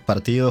tuvo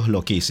partidos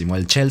loquísimos.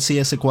 El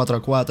Chelsea ese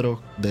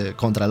 4-4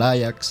 contra el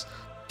Ajax.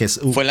 Que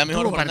Fue la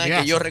mejor Tuvo jornada que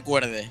partidazo. yo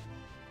recuerde.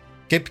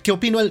 ¿Qué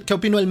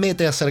opinó el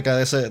Mete acerca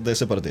de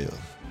ese partido?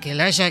 Que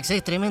el Ajax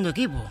es tremendo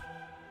equipo.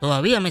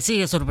 Todavía me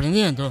sigue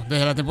sorprendiendo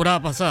desde la temporada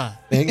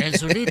pasada. ¿Eh? El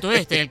zurdito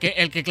el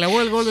que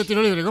clavó el gol de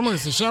tiro libre, ¿cómo que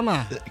se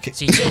llama?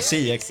 Sí,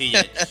 Sí, Sí,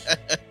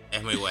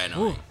 es muy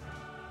bueno.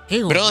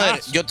 qué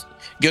Brother, golazo.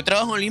 yo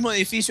trabajo en el mismo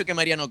edificio que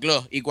Mariano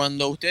Clos y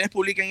cuando ustedes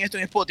publiquen esto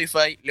en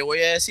Spotify, le voy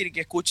a decir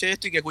que escuche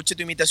esto y que escuche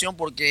tu imitación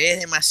porque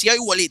es demasiado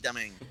igualita,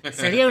 men.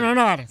 Sería un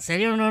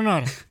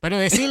honor. Pero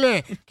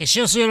decirle que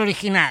yo soy el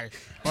original,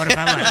 por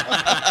favor.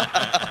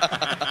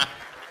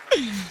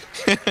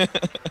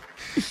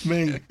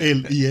 Men,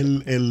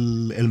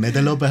 el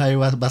Mete López ahí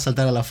va a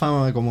saltar a la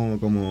fama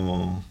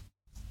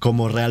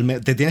como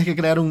realmente. Te tienes que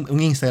crear un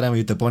Instagram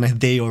y te pones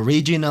The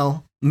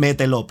Original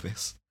Mete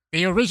López.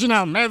 The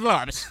original Mad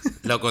Loves.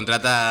 Lo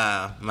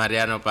contrata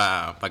Mariano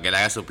para que le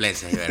haga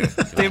suplencias y verga.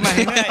 ¿Te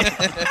imaginas?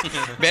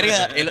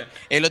 Verga,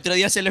 el otro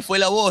día se le fue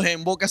la voz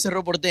en Boca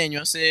Cerro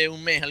Porteño, hace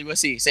un mes, algo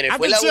así. Se le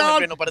fue la voz en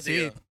pleno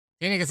partido. Sí,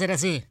 tiene que ser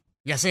así.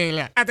 Ya sé,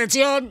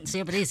 atención.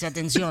 Siempre dice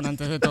atención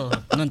antes de todo.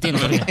 No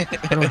entiendo por qué.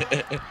 Pero bueno.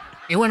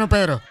 Y bueno,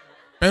 Pedro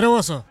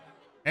Bozo,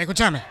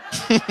 escúchame.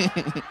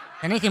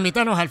 Tenés que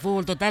invitarnos al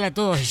fútbol total a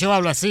todos y yo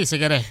hablo así si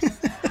querés.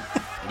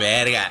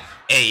 Verga.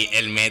 Ey,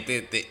 el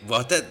Mete,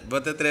 ¿vos te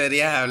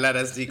atreverías a hablar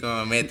así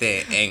como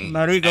Mete en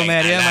Marico, me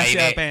daría al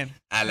demasiada aire? pena.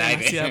 Al aire.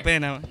 Demasiada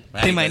pena. ¿Te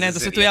Marico, imaginas? eso Entonces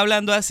sería- estoy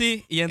hablando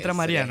así y entra eso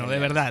Mariano, sería de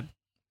verdad.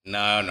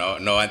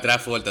 No va a entrar a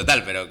fútbol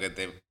total, pero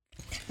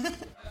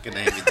que nos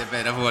invite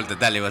Pedro a fútbol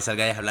total y vos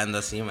salgáis hablando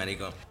así,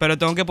 marico. Pero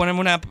tengo que ponerme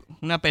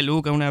una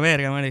peluca, una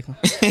verga, marico.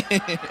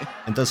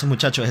 Entonces,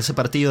 muchachos, ese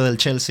partido del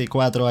Chelsea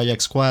 4,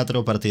 Ajax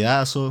 4,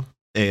 partidazo.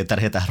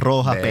 Tarjetas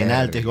rojas, Verga,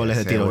 penaltis, goles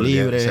de se tiro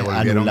volvieron- libre, se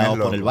volvieron anulado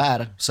bien por el locos.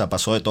 VAR. O sea,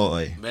 pasó de todo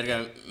ahí.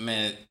 Verga,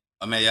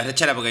 me dio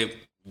rechera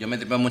porque yo me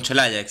tripeo mucho el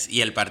Ajax y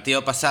el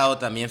partido pasado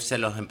también se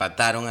los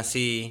empataron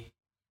así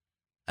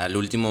al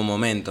último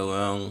momento,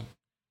 weón.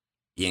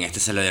 Y en este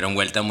se lo dieron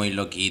vuelta muy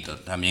loquito.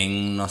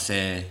 También, no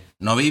sé,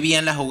 no vi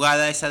bien la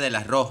jugada esa de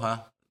las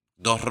rojas.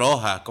 2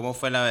 rojas, ¿cómo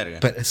fue la verga?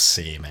 Pero,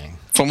 sí, man.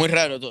 Fue muy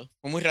raro todo.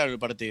 Fue muy raro el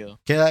partido.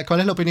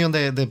 ¿Cuál es la opinión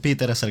de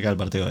Peter acerca del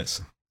partido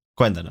ese?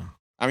 Cuéntanos.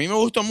 A mí me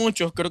gustó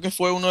mucho, creo que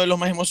fue uno de los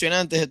más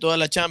emocionantes de toda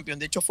la Champions.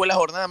 De hecho, fue la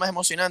jornada más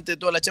emocionante de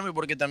toda la Champions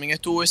porque también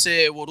estuvo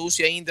ese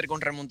Borussia Inter con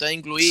remontada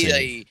incluida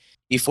Sí.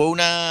 y fue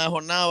una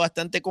jornada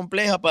bastante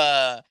compleja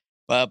para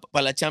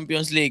la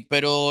Champions League.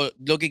 Pero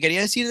lo que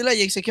quería decir del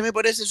Ajax es que me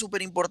parece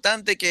súper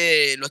importante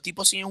que los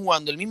tipos siguen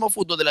jugando el mismo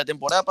fútbol de la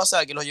temporada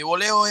pasada, que los llevó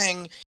lejos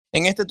en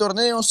este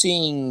torneo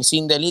sin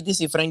De Ligt y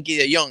sin Frenkie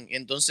de Jong.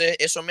 Entonces,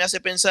 eso me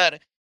hace pensar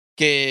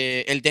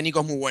que el técnico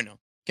es muy bueno.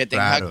 Que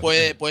Ten Hag Claro.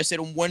 puede ser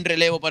un buen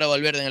relevo para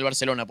Valverde en el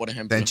Barcelona, por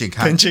ejemplo. Ten Ching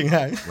Han. Ten Ching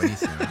Han.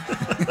 Buenísimo.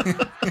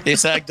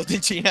 Exacto,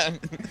 Ten Ching Han.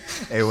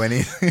 Es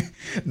buenísimo.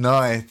 No,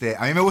 a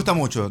mí me gusta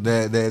mucho.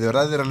 De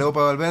verdad, de relevo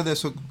para Valverde,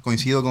 eso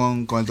coincido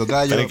con el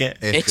tocayo. Pero que-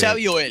 Es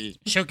Xavi o él.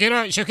 Yo quiero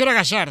a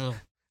Gallardo.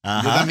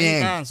 Ajá. Yo también.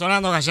 Están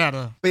sonando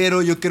Gallardo.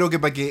 Pero yo creo que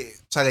para que,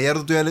 o sea,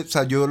 Gallardo todavía o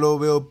sea, yo lo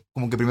veo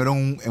como que primero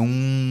en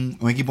un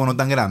equipo no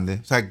tan grande.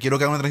 O sea, quiero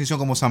que haga una transición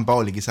como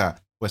Sampaoli,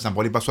 quizá. Pues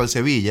Sampaoli pasó al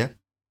Sevilla,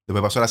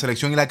 después pasó a la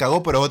selección y la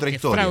cagó, pero es otra Qué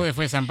historia. fraude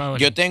fue San Pablo.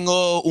 Yo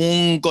tengo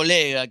un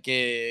colega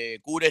que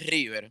cubre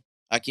River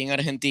aquí en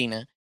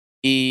Argentina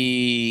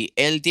y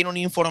él tiene una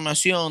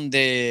información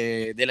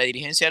de la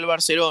dirigencia del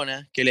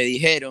Barcelona que le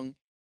dijeron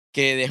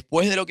que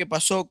después de lo que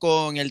pasó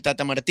con el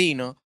Tata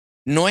Martino,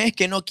 no es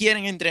que no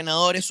quieren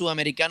entrenadores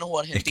sudamericanos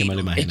o Es que me argentinos,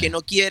 lo imagino. es que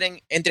no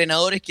quieren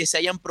entrenadores que se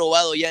hayan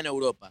probado ya en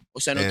Europa. O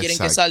sea, no quieren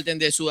que Exacto. salten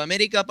de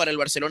Sudamérica para el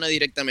Barcelona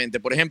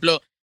directamente. Por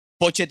ejemplo,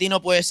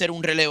 Pochettino puede ser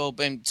un relevo, o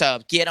sea,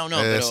 quiera o no,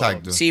 pero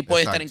Exacto, sí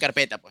puede estar exacto. en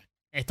carpeta, pues.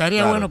 Estaría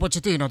Claro. bueno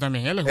Pochettino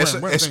también. Él es Eso,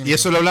 buen técnico. y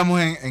eso lo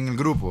hablamos en el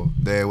grupo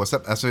de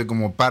WhatsApp hace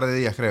como un par de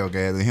días, creo,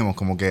 que dijimos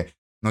como que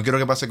no quiero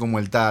que pase como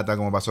el Tata,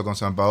 como pasó con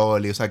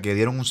Sampaoli. O sea, que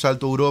dieron un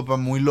salto a Europa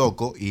muy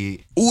loco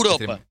y...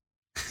 Europa.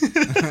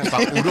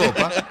 Para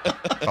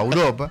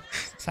Europa.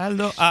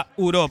 Saldo a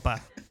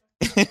Europa.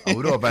 A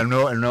Europa, el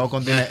nuevo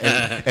continente.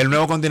 El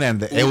nuevo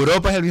continente.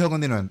 Europa es el viejo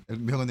continente. El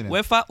viejo continente.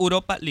 UEFA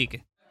Europa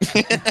League.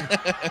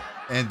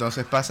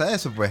 Entonces pasa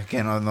eso, pues,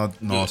 que no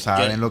Yo-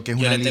 saben yo- lo que es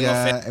yo una le tengo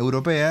liga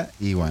europea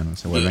y bueno,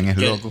 se vuelven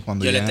Yo- locos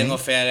cuando Yo le llegan tengo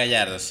ahí. fe a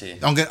Gallardo, sí.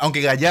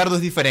 Aunque Gallardo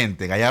es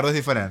diferente, Gallardo es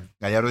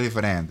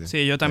diferente.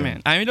 Sí, yo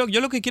también. A mí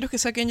yo lo que quiero es que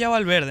saquen ya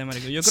Valverde,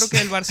 marico. Yo creo que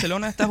el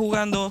Barcelona está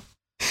jugando...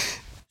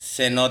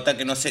 Se nota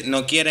que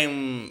no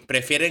quieren,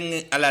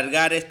 prefieren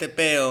alargar este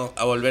peo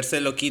a volverse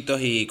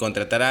loquitos y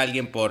contratar a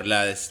alguien por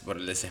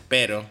el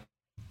desespero.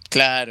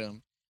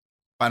 Claro.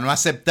 Para no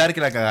aceptar que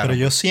la cagaron. Pero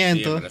yo Sí,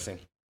 siento, pero sí.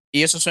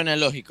 Y eso suena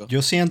lógico.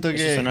 yo siento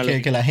Eso suena que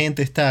lógico. la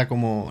gente está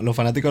como, los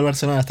fanáticos del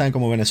Barcelona están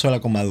como Venezuela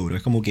con Maduro.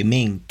 Es como que,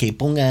 men, que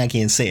pongan a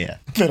quien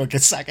sea, pero que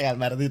saquen al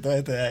maldito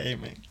este de ahí,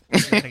 men.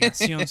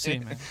 Segregación, sí,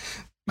 man.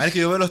 Marico,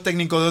 yo veo los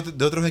técnicos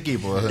de otros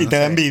equipos. Y no te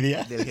da sé,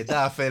 envidia. Del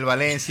Getafe, del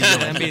Valencia.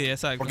 Me da envidia,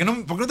 exacto. ¿Por qué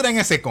no traen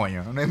ese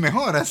coño? No es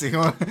mejor así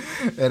como...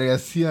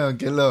 Vergación,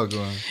 qué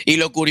loco. Y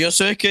lo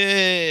curioso es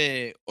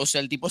que, o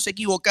sea, el tipo se ha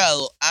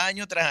equivocado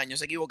año tras año,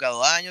 se ha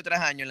equivocado año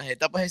tras año en las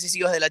etapas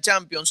decisivas de la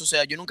Champions. O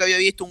sea, yo nunca había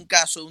visto un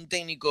caso de un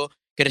técnico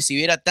que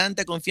recibiera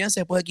tanta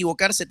confianza después de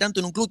equivocarse tanto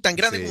en un club tan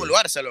grande Sí. como el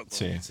Barça, loco.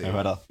 Sí, Sí. es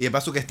verdad. Y de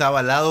paso que está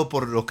avalado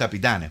por los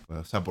capitanes, pues,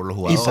 o sea, por los Y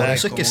jugadores. por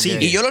eso es que como sí.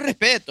 Y yo lo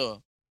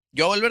respeto.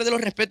 Yo a Valverde lo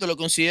respeto, lo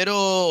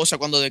considero, o sea,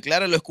 cuando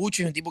declara lo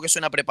escucho, es un tipo que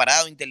suena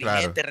preparado, Claro.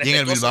 inteligente, Y en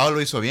el respetuoso. Bilbao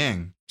lo hizo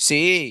bien.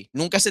 Sí,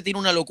 nunca se tira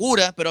una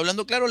locura, pero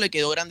hablando claro le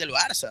quedó grande el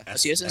Barça.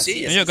 Así de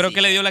sencillo. Yo creo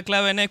que le dio la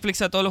clave de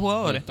Netflix a todos los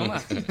jugadores,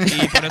 toma.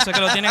 Y por eso es que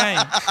lo tienen ahí.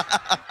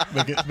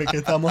 ¿De qué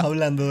estamos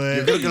hablando Yo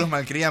de...? creo que los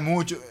malcría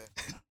mucho.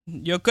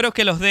 Yo creo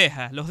que los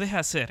deja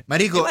hacer.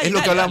 Marico, Dale, es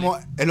lo que dale,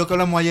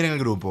 hablamos ayer en el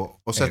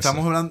grupo. O sea, Eso.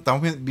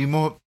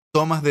 vimos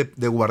tomas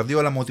de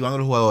Guardiola motivando a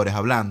los jugadores,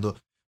 hablando.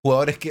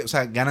 Jugadores que, o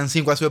sea, ganan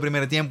 5 a 0 el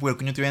primer tiempo y el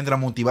coño te entra a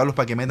motivarlos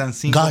para que metan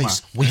 5 Guys,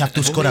 más. we have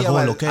to Vos score a veías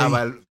goal, Val- ok? a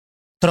Val-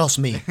 Trust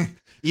me.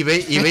 y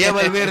veía a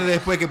Valverde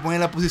después que pone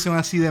la posición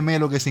así de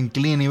Melo, que se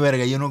inclina y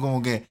verga. Y uno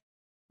como que,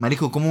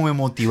 marico, ¿cómo me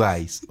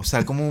motiváis? O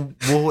sea, ¿cómo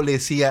vos le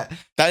decías...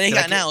 Está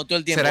desganado todo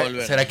el tiempo,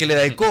 Valverde. ¿Será que le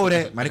da el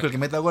cobre? Marico, el que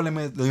meta gol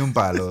le doy un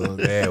palo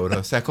de euro.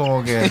 O sea, es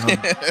como que...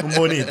 Un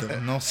bonito.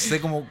 No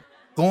sé cómo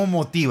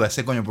motiva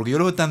ese coño, porque yo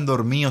lo veo tan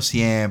dormido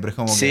siempre, es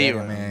como Sí, que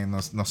bueno.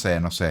 no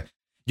sé.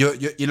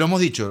 Y lo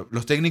hemos dicho,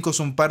 los técnicos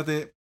son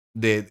parte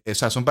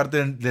son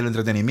parte del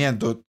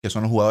entretenimiento, que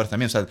son los jugadores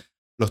también, o sea,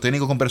 los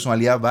técnicos con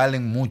personalidad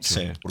valen mucho.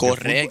 Sí. porque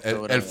Correcto, el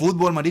brother.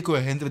 fútbol, marico,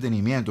 es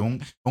entretenimiento, es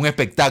un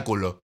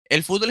espectáculo.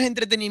 el fútbol es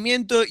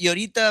entretenimiento y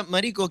ahorita,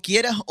 marico,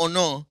 quieras o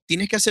no,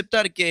 tienes que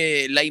aceptar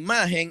que la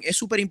imagen es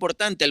súper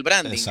importante, el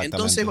branding. Exactamente.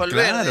 Entonces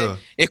Valverde Claro.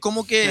 es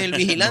como que el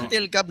vigilante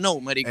del Camp Nou,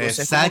 marico. O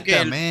sea, es como que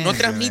él no Exactamente,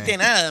 transmite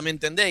man. nada, ¿me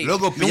entendéis?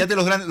 Loco, píllate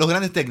los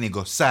grandes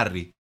técnicos.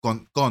 Sarri,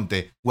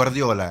 Conte,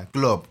 Guardiola,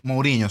 Klopp,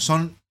 Mourinho.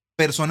 Son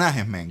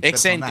personajes, men.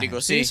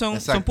 Excéntricos, Sí, sí. son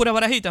exacto. puras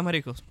barajitas,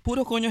 maricos.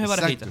 Puros coños de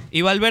barajitas. Exacto.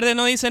 Y Valverde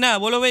no dice nada.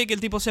 Vos lo veis que el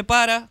tipo se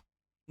para,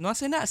 no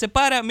hace nada, se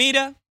para,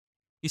 mira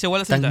y se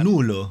vuelve a sentar. Tan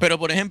nulo. Pero,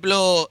 por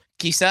ejemplo,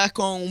 quizás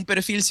con un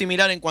perfil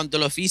similar en cuanto a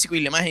lo físico y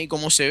la imagen y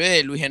cómo se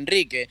ve Luis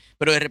Enrique,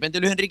 pero de repente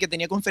Luis Enrique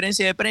tenía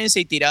conferencia de prensa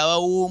y tiraba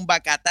un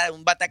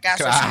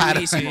batacazo así Claro.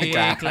 durísimo. Sí,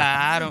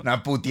 claro.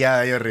 Una puteada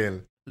ahí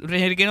horrible.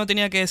 Luis Enrique no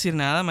tenía que decir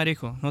nada,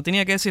 marico. No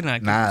tenía que decir nada.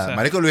 Nada. O sea,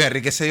 Marico, Luis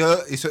Enrique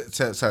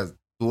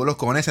tuvo los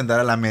cojones de sentar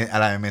a la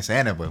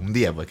MSN, pues, un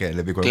día, pues, que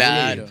le picó el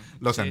Claro. culo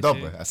y lo sentó, Sí,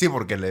 sí. pues. Así,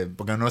 porque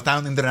no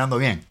estaban entrenando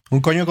bien.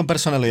 Un coño con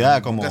personalidad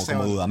Nunca como se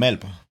va. Dudamel,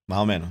 pues, más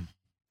o menos.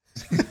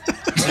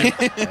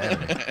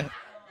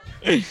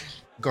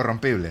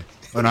 Incorrompible.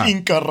 Bueno,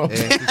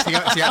 Incorrompible.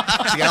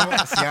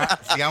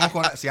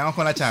 sigamos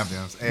con la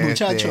Champions.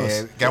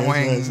 Muchachos. Quedamos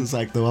eso en es,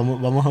 exacto.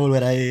 Vamos a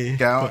volver ahí.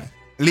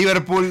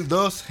 Liverpool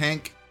 2,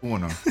 Henk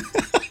 1.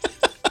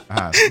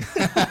 Ajá.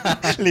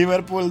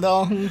 Liverpool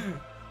 2.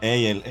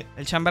 Ey,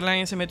 el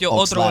Chamberlain se metió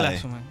Oxlade. otro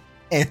golazo, man.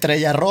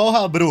 Estrella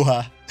Roja,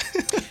 Bruja.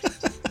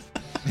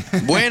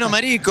 Bueno,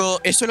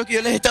 marico, eso es lo que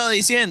yo les estaba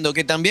diciendo,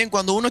 que también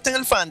cuando uno está en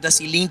el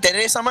fantasy le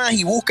interesa más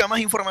y busca más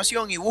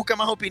información y busca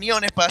más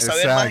opiniones para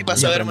saber más y Exacto. para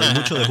Y saber aprender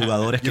más. mucho de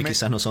jugadores que Yo me-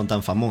 quizás no son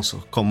tan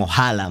famosos, como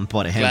Haaland,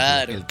 por ejemplo,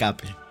 Claro. el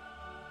Cape.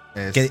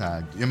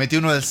 Exacto. Yo metí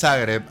uno del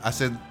Zagreb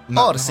hace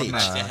una Orsic.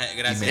 jornada Gracias, y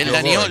gracias. metió El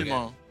Dani gol.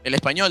 Olmo, el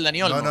español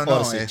Dani Olmo. No,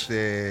 Orsic.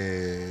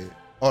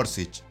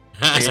 Orsic.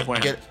 Ese fue.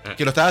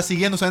 Que lo estaba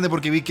siguiendo solamente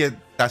porque vi que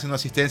está haciendo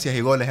asistencias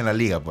y goles en la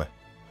liga, pues.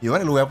 Y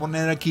bueno, lo voy a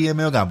poner aquí en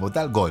medio campo,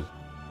 tal, gol.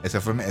 Ese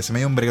me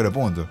dio un breguero de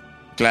puntos.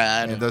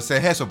 Claro.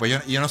 Entonces eso, pues yo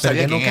no Pero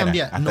sabía que no quién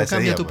cambia, era hasta no ese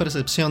cambia día, tu pues.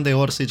 percepción de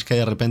Orsic, que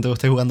de repente vos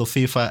estés jugando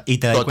FIFA y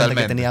te das cuenta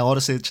Totalmente. que tenía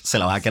Orsic, se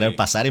la vas a querer Sí.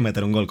 pasar y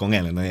meter un gol con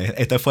él, ¿no?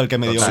 Este fue el que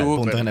me dio Total.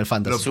 puntos Súper. en el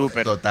fantasy.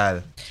 Súper.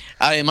 Total.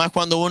 Además,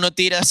 cuando uno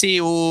tira así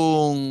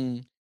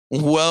un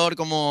jugador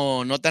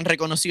como no tan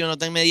reconocido, no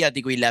tan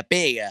mediático y la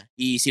pega,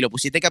 y si lo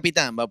pusiste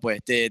capitán, va,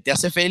 pues te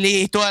hace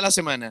feliz toda la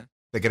semana.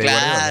 ¿Te crees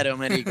Guardiola? Claro,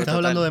 marico. ¿Estás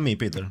hablando de mí,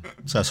 Peter?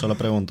 O sea, solo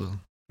pregunto.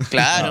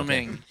 Claro, Ah, ok.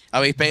 men.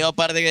 Habéis pegado un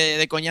par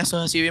de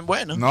coñazos así bien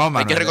buenos. No, Hay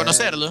Manuel, que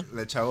reconocerlo.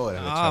 Le echa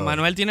bolas. le echa No, bolas.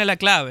 Manuel tiene la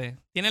clave.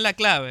 Tiene la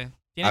clave.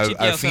 Tiene Al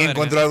chiteado fin esa verga.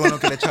 encontró algo en lo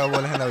que le echaba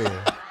bolas en la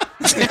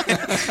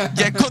vida.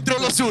 Ya encontró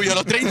lo suyo, a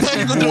los 30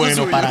 años encontró lo Bueno,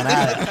 suyo. para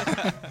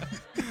nada.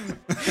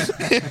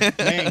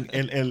 Men,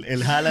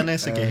 el Haaland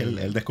ese, que es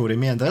el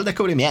descubrimiento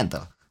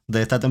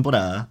de esta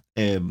temporada,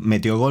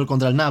 metió gol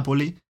contra el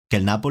Napoli. Que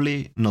el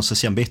Napoli, no sé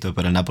si han visto,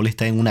 pero el Napoli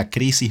está en una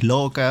crisis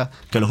loca,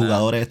 que los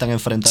jugadores están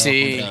enfrentados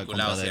Sí.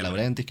 contra De siempre.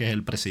 Laurentiis, que es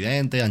el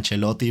presidente.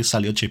 Ancelotti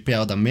salió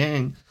chispeado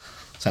también.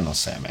 O sea, no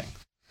sé, men.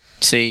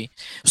 Sí.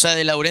 O sea,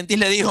 De Laurentiis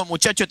le dijo,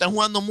 muchachos, están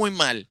jugando muy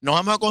mal. Nos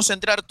vamos a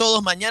concentrar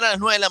todos mañana a las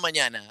 9 de la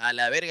mañana. A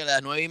la verga, a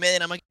las 9:30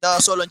 nada más estaba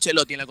solo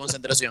Ancelotti en la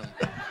concentración.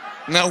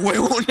 Una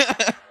huevona.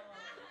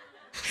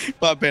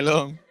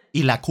 Papelón.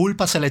 Y la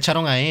culpa se le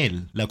echaron a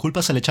él.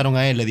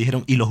 Le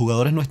dijeron, y los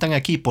jugadores no están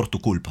aquí por tu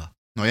culpa.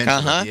 No, y Ajá.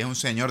 Ancelotti es un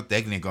señor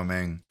técnico,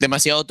 men.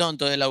 Demasiado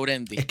tonto De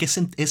Laurentiis. Es que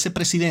ese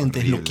presidente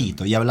Horrible. es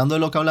loquito. Y hablando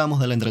de lo que hablamos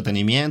del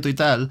entretenimiento y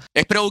tal,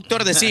 Es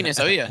productor de cine,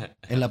 ¿sabía?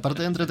 en la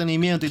parte de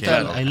entretenimiento y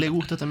Claro. tal, a él le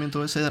gusta también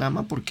todo ese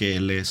drama porque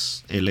él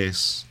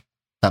es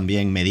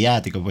también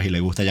mediático, pues, y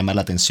le gusta llamar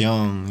la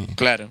atención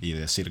Claro. y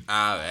decir...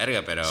 Ah,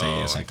 verga, pero Sí,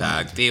 está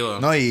exactamente. activo.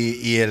 No,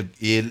 y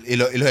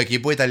los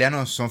equipos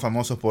italianos son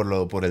famosos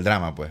por el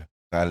drama, pues.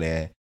 O sea,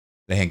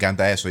 les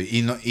encanta eso.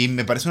 Y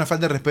me parece una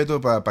falta de respeto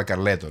para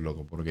Carleto,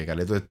 loco. Porque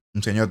Carleto es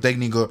un señor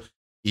técnico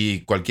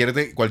y cualquier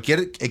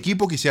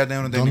equipo quisiera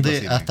tener un técnico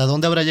así. ¿Hasta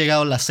dónde habrá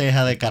llegado la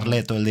ceja de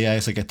Carleto el día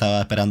ese que estaba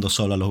esperando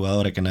solo a los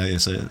jugadores que nadie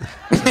se...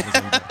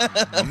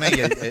 No, men,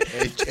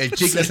 el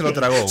chicle se lo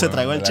tragó. se weón,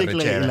 tragó el la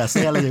chicle rechera. y la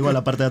ceja le llegó a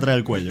la parte de atrás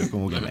del cuello.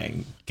 Como que,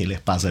 men, ¿qué les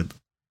pasa?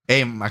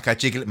 Ey, mascar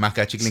chicle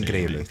Sí.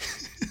 increíble.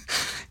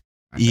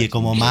 Y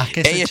como más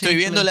que ese Ey, estoy chicle-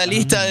 viendo la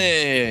lista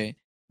de...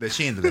 De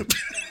Schindler.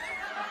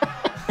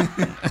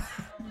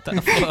 What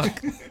the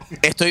fuck?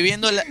 Estoy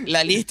viendo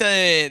la lista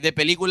de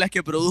películas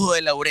que produjo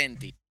De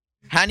Laurentiis.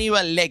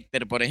 Hannibal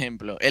Lecter, por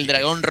ejemplo. El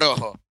Dragón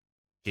Rojo.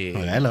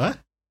 Óigalo, ¿eh?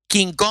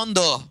 King Kong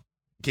 2.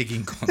 Que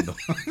King Kong 2.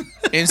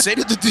 En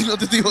serio, no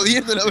te estoy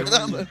jodiendo, la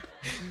verdad, man.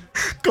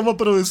 ¿Cómo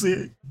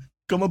producir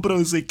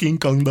King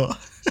Kong 2?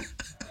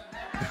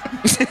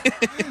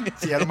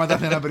 Si ya lo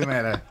mataste en la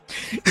primera.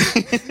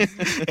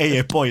 Ey,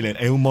 spoiler,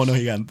 es un mono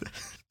gigante.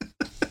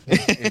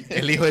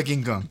 El hijo de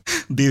King Kong.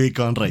 Diddy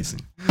Kong Racing.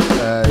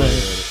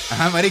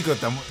 Ajá, marico,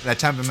 la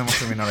Champions, no hemos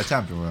terminado la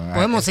Champions. weón.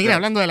 ¿Podemos seguir Este-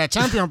 hablando de la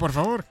Champions, por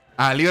favor?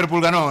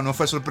 Liverpool ganó, no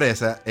fue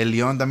sorpresa. El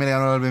Lyon también le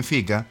ganó al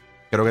Benfica.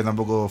 Creo que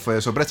tampoco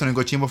fue sorpresa. El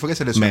único chimbo fue que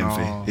se lesionó.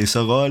 Memphis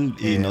hizo gol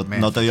y no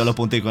Memphis. te dio los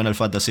punticos en el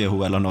fantasy de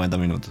jugar los 90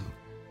 minutos.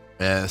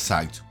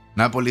 Exacto.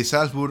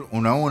 Napoli-Salzburg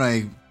 1-1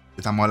 y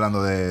estamos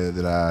hablando de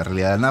la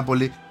realidad del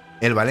Napoli.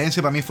 El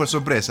Valencia para mí fue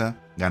sorpresa.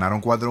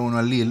 Ganaron 4-1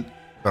 al Lille,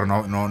 pero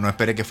no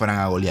esperé que fueran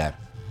a golear.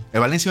 El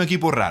Valencia es un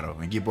equipo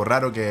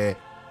raro que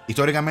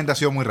históricamente ha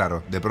sido muy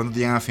raro. De pronto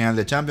llegan a final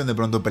de Champions, de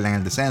pronto pelean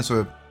el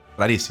descenso.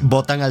 Rarísimo.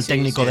 Votan al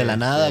técnico sí, de la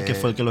nada, que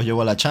fue el que los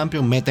llevó a la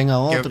Champions, meten a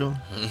otro.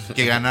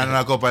 Que ganaron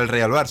la Copa del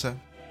Rey al Barça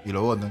y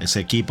lo votan. Ese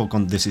equipo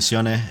con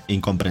decisiones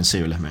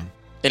incomprensibles, man.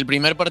 El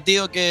primer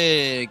partido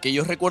que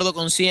yo recuerdo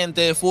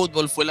consciente de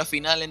fútbol fue la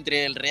final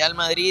entre el Real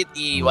Madrid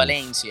y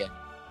Valencia.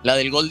 La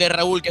del gol de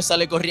Raúl que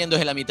sale corriendo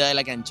desde la mitad de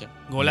la cancha.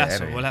 Golazo,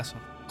 Verga. golazo.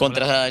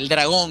 Contra el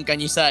Dragón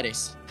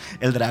Cañizares.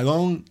 El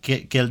dragón,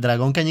 que el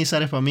dragón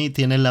Cañizares para mí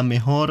tiene la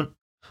mejor...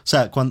 O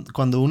sea,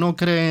 cuando uno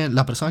cree...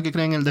 Las personas que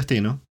creen en el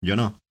destino, yo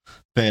no,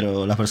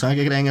 pero las personas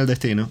que creen en el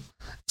destino,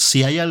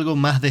 si hay algo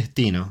más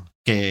destino,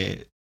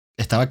 que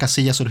estaba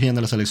Casillas surgiendo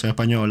en la selección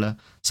española,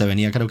 se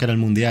venía, creo que era el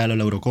Mundial o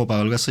la Eurocopa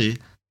o algo así,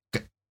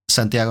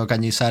 Santiago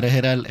Cañizares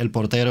era el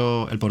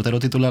portero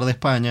titular de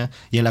España,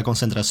 y en la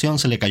concentración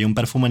se le cayó un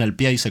perfume en el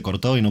pie y se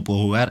cortó y no pudo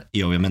jugar,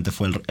 y obviamente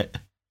fue el...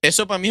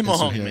 Eso para mí es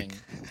mojón, Eso men.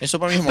 Eso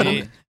para mí es Sí,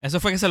 mojón. eso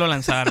fue que se lo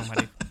lanzaron,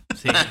 marico.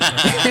 Sí.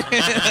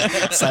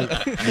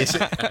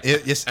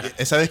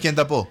 ¿Sabes quién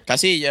tapó?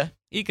 Casilla.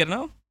 Iker,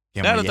 ¿no? Qué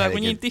Claro, molleja estaba de que-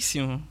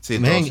 coñitísimo. Sí,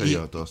 Men, todo se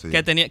dio, todo se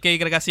dio.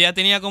 Que Casilla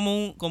tenía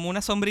como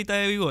una sombrita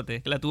de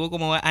bigote, que la tuvo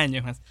como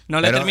años más.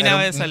 No le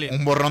terminaba de salir.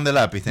 Un borrón de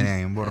lápiz tenía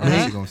ahí, un borrón. Men,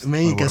 así como-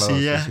 men, un borrador,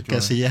 Casillas, sí, chulo.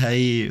 Casillas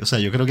ahí, o sea,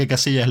 yo creo que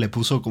Casillas le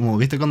puso como,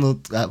 ¿viste cuando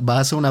vas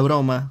a hacer una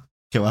broma?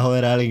 Que va a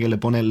joder a alguien que le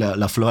pone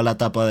la flor a la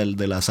tapa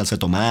de la salsa de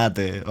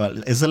tomate.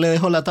 Ese le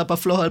dejó la tapa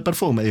floja al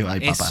perfume. Dijo,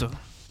 ay, papá, Eso.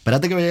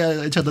 espérate que voy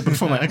a echarte el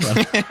perfume.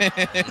 Claro.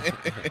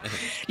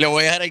 Le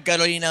voy a dejar el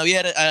Carolina a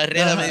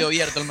Herrera Ajá. medio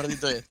abierto al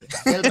maldito este.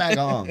 El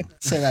dragón.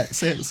 Se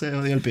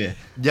odió el pie.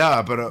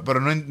 Ya, pero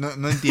no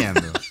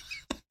entiendo.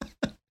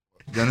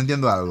 Yo no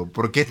entiendo algo.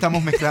 ¿Por qué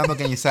estamos mezclando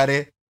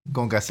Cañizares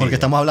con Casillas? Porque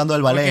estamos hablando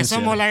del Porque Valencia.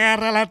 somos la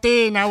garra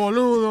latina,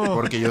 boludo.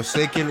 Porque yo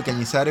sé que el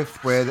Cañizares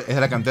es de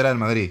la cantera del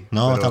Madrid.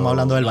 No, pero- estamos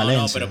hablando del No,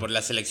 Valencia. no, pero por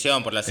la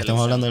selección,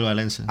 Estamos hablando del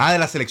Valencia. Ah, de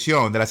la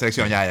selección,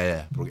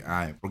 ya.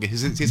 Porque sí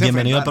se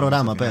Bienvenido al enfrentaron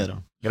programa, al final.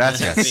 Pedro.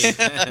 Gracias. Sí.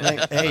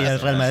 Ey, el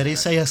Real Madrid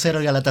 6-0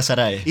 el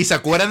Galatasaray. ¿Y se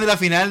acuerdan de la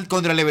final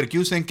contra el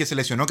Leverkusen que se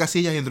lesionó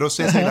Casillas y entró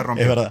César y la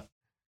rompió? Es verdad.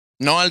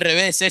 No, al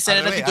revés. César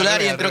Al era revés, titular al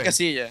y revés, entró al revés.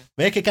 Casilla.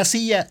 ¿Ves que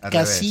Casillas Al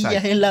revés,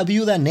 exacto. es la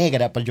viuda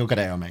negra, pues yo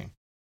creo, man?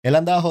 Él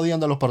andaba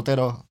jodiendo a los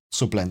porteros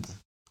suplentes.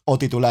 O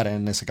titulares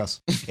en ese caso.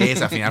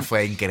 Esa final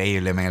fue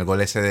increíble, men. El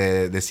gol ese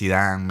de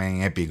Zidane,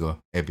 men, épico.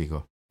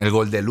 El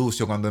gol de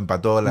Lucio cuando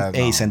empató la...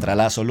 Ey, no.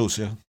 centralazo,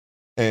 Lucio.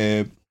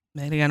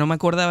 Verga, no me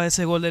acordaba de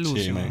ese gol de Sí,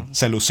 Lucio. man.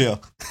 Se lució.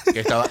 Que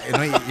estaba,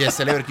 no, y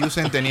ese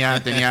Leverkusen tenía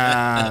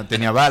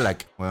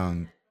Ballack,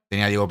 weón.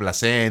 Tenía Diego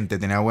Placente,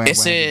 tenía buen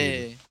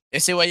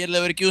Ese Bayer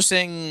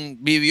Leverkusen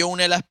vivió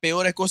una de las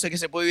peores cosas que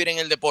se puede vivir en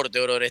el deporte,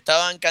 bro.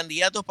 Estaban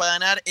candidatos para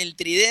ganar el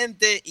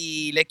tridente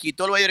y les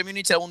quitó el Bayern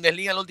Múnich a la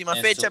Bundesliga en la última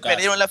En fecha. su casa.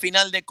 Perdieron la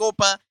final de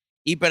Copa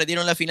y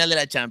perdieron la final de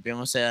la Champions.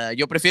 O sea,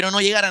 yo prefiero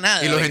no llegar a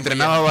nada. Y los ¿ves?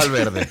 entrenaba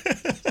Valverde.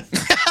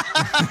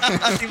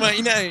 ¿Te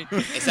imaginas?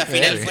 Esa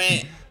final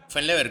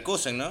fue en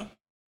Leverkusen, ¿no?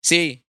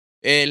 Sí,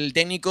 el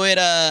técnico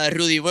era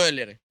Rudi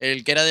Völler,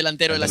 el que era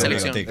delantero de la El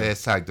delantero selección. de Tica.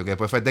 Exacto, que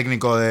después fue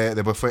técnico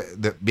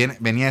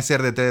venía a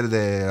ser DT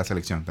de la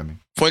selección también.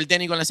 Fue el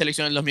técnico en la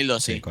selección del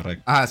 2012. Sí,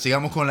 correcto. Ah,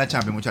 sigamos con la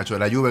Champions, muchachos.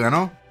 La Juve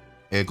ganó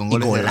con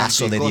goles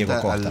golazo de Ramsey y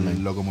Diego Costa, al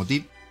man.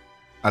 Lokomotiv,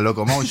 al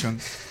Locomotion.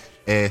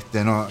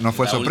 No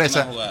fue La sorpresa.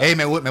 última jugada. Ey,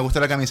 me gusta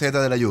la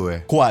camiseta de la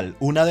Juve. ¿Cuál?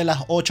 Una de las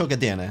 8 que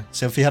tiene.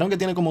 ¿Se fijaron que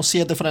tiene como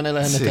 7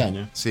 franelas en Sí, este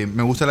año? sí,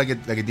 me gusta la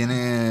que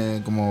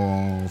tiene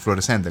como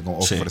fluorescente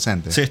o Sí.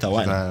 fluorescente. Sí, está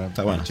bueno,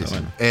 está bueno, muchísimo.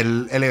 está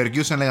El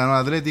Leverkusen le ganó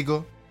al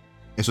Atlético.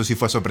 Eso sí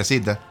fue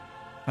sorpresita.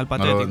 Al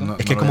patético. No,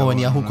 Es que no como lo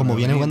venía, veo- no como lo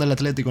viene veo jugando el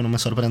Atlético no me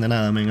sorprende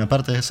nada, men.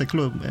 Aparte de ese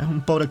club, es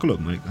un pobre club,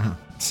 marico. Ajá.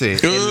 Sí.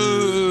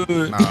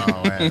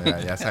 No,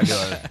 bueno, ya salió.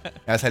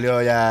 Ya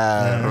salió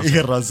ya. Y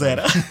que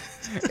rosera.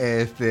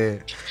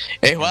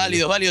 Es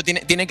válido, es válido.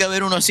 Tiene que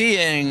haber uno así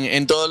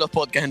en todos los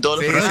podcasts, en todos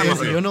los Sí, programas.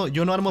 sí, sí.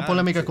 Yo no armo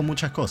polémica con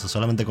muchas cosas,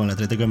 solamente con el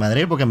Atlético de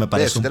Madrid porque me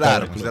parece un Te pobre la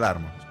armo, club. te la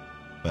armo.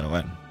 Pero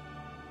bueno.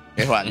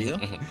 Es válido.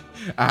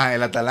 Ajá,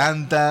 el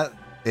Atalanta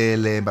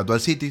le empató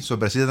al City,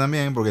 sorpresita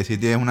también, porque el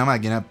City es una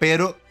máquina,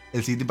 pero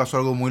el City pasó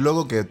algo muy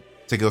loco que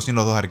se quedó sin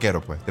los dos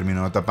arqueros, pues.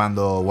 Terminó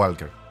tapando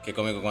Walker. Qué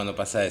cómico cuando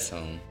pasa eso.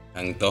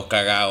 Están todos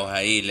cagados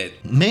ahí.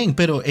 Men,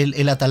 pero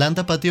el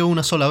Atalanta pateó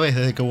una sola vez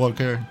desde que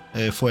Walker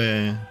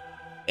fue...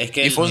 Es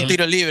que Y fue un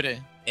tiro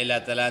libre. el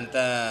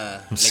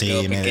Atalanta le Sí,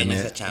 quedó pequeño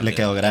esa Champions. le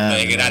quedó grande.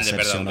 No, es grande, me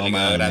perdón. decepcionó, Le quedó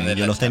man. grande Yo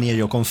la los tenía,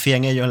 yo confié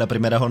en ellos en la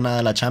primera jornada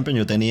de la Champions.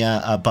 Yo tenía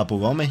a Papu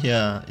Gómez y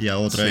a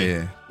otro ahí.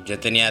 Sí. Yo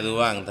tenía a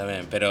Dubán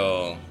también,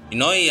 pero...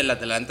 Y el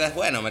Atalanta es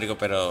bueno, marico,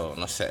 pero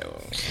no sé.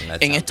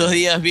 En estos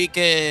días vi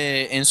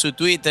que en su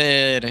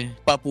Twitter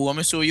Papu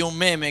Gómez subió un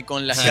meme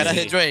con las Ah, caras sí.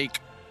 de Drake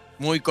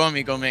Muy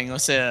cómico, men. O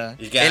sea,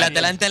 ¿Y qué el hay?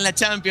 Atalanta en la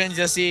Champions,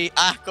 así,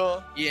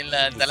 asco. Y en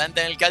la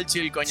Atalanta en el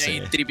Calcio, el coño ahí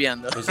Sí.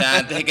 tripeando. O sea,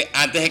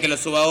 antes de que lo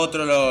suba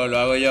otro, lo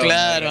hago yo.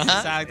 Claro, ¿no? ajá.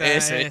 Exacto,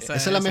 Ese. Esa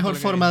es la mejor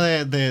forma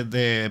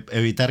de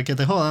evitar que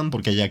te jodan,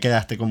 porque ya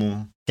quedaste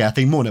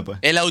inmune, pues.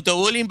 El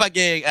autobullying para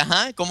que,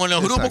 ajá, como en los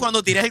grupos Exacto.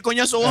 cuando tiras el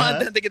coñazo vos Ajá.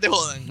 antes de que te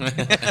jodan.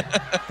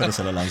 Pero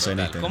se lo lanzó en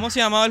Instagram. ¿Cómo se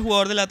llamaba el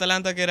jugador del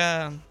Atalanta que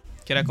era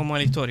como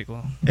el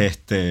histórico?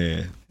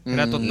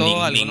 Era Mm,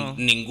 Totó algo, ¿no?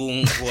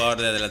 Ningún jugador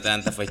del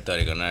Atlanta fue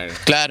histórico, ¿no?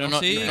 Claro, no,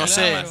 Sí, no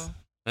sé. claro.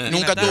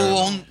 Nunca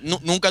Natale.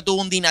 nunca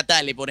tuvo un Di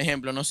Natale, por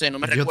ejemplo, no sé, no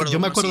me recuerdo. Yo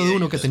me uno acuerdo así de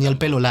uno que tenía el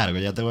pelo largo,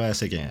 ya te voy a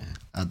decir quién es.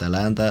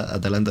 Atalanta.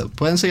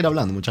 Pueden seguir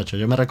hablando, muchachos,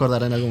 yo me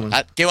recordaré en algún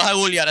momento. ¿Qué vas a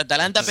googlear?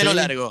 Atalanta, pelo Sí.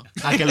 largo.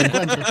 A que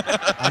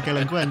lo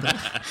encuentre.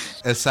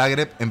 El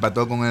Zagreb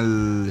empató con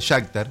el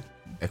Shakhtar.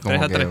 Es como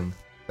 3-3.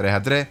 que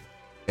 3-3.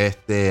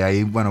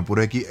 Ahí, bueno,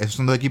 esos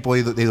son dos equipos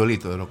de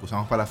idolitos, de los que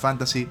usamos para la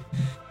Fantasy.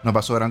 No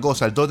pasó gran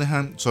cosa. El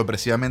Tottenham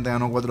sorpresivamente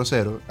ganó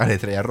 4-0 a la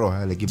Estrella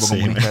Roja, el equipo Sí.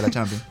 comunista de la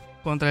Champions.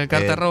 Contra el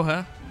Carta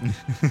Roja.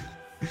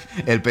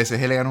 El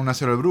PSG le ganó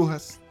 1-0 al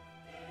Brujas.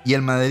 Y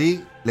el Madrid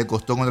le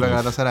costó contra el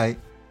Galatasaray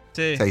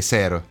Sí.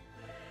 6-0.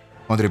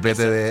 Con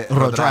triplete de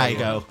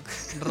Rodrigo.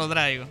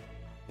 Rodrigo.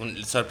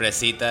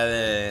 Sorpresita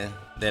de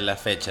la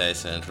fecha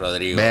ese,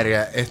 Rodrigo.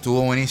 Verga,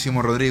 estuvo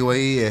buenísimo Rodrigo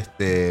ahí.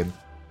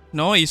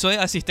 No, hizo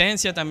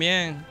asistencia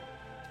también.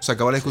 Se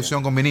acabó la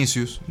discusión con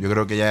Vinicius. Yo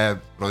creo que ya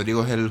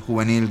Rodrigo es el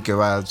juvenil que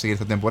va a seguir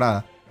esta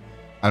temporada.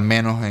 Al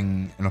menos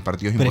en los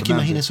partidos Pero es que importantes.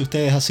 imagínense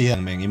ustedes a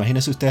Zidane, men.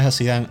 Imagínense ustedes a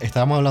Zidane.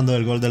 Estábamos hablando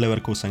del gol de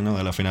Leverkusen, ¿no?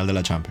 De la final de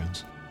la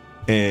Champions.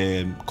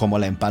 Como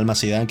la empalma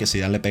Zidane, que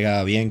Zidane le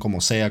pegaba bien,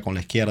 como sea, con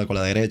la izquierda, con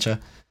la derecha.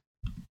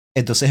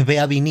 Entonces ve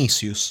a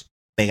Vinicius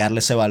pegarle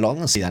ese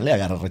balón, a Zidane le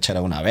agarra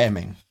rechera una vez,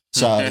 men. O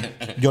sea,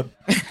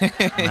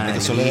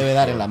 eso le debe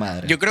dar en la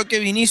madre. Yo creo que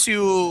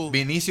Vinicius.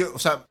 Vinicius, o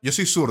sea, yo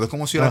soy zurdo, es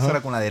como si yo Ajá.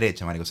 lanzara con la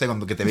derecha, marico. O sea,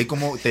 cuando que te ve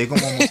como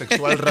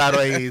homosexual raro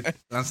ahí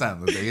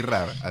lanzando, te vi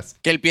raro. Así.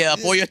 Que el pie de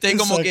apoyo esté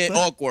como que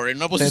Exacto. awkward, en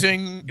una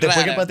posición Después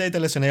que rara. pateé te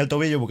lesioné el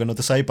tobillo porque no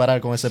te sabes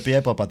parar con ese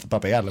pie para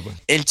pegarle, pues.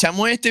 El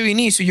chamo este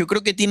Vinicius, yo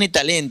creo que tiene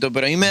talento,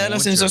 pero a mí me da la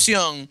Mucho.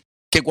 sensación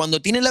que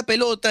cuando tiene la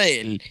pelota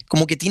él,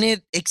 como que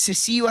tiene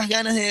excesivas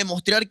ganas de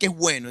demostrar que es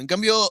bueno. En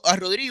cambio, a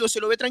Rodrigo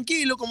se lo ve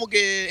tranquilo, como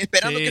que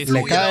esperando Sí, que le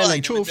fluya cae la la vaina, ¿me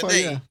enchufa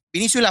entendéis? ya.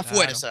 Vinicius la Claro.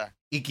 fuerza.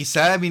 Y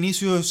quizá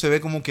Vinicius se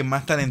ve como que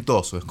más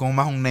talentoso, es como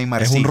más un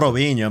Neymar. Es un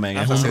Robinho, men.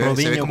 Es se un ve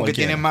Robinho como que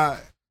tiene cualquiera.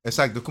 más.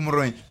 Exacto, es como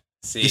Robinho.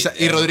 Sí, Quizá-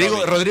 y es Rodrigo,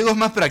 Robin. Rodrigo es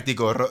más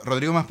práctico.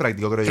 Rodrigo es más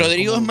práctico, creo yo.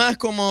 Rodrigo es Como- más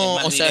como,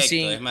 Es más o sea,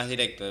 directo, es más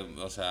directo,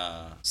 o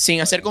sea...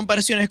 sin hacer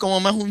comparaciones, como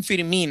más un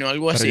Firmino,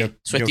 algo Pero así. yo,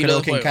 su yo estilo creo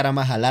de que juego. encara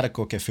más al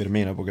arco que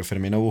Firmino, porque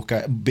Firmino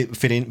busca.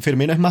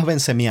 Firmino es más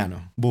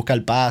benzemiano. Busca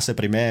el pase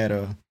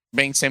primero.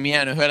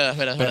 Benzemiano, es verdad, es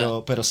verdad. Es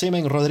verdad. Pero sí,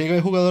 men, Rodrigo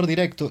es jugador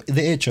directo.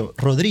 De hecho,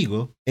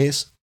 Rodrigo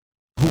es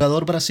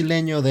jugador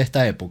brasileño de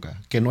esta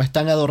época, que no es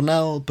tan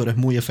adornado, pero es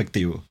muy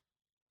efectivo.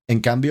 En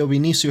cambio,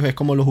 Vinicius es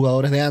como los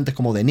jugadores de antes,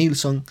 como de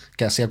Nilsson,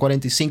 que hacía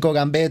 45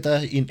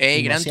 gambetas y, Ey,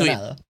 y no gran hacía tuit.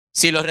 nada.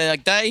 Si lo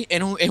redactáis,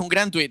 es un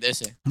gran tweet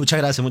ese. Muchas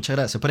gracias, muchas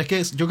gracias. Pero es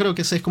que yo creo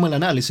que ese es como el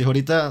análisis.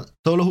 Ahorita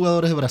todos los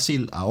jugadores de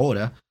Brasil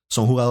ahora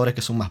son jugadores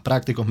que son más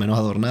prácticos, menos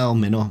adornados,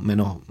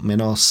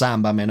 menos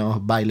samba, menos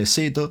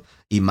bailecito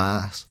y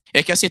más.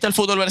 Es que así está el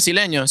fútbol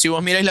brasileño. Si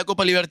vos miráis la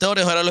Copa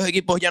Libertadores, ahora los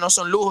equipos ya no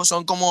son lujos,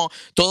 son como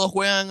todos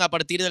juegan a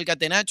partir del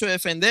catenacho de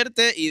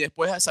defenderte y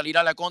después a salir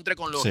a la contra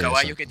con los Sí,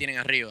 caballos exacto. que tienen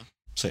arriba.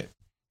 Sí.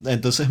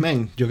 Entonces,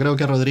 men, yo creo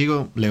que a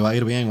Rodrigo le va a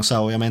ir bien. O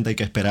sea, obviamente hay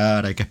que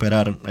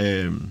esperar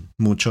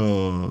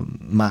mucho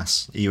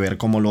más y ver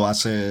cómo lo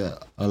hace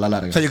a la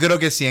larga. O sea, yo creo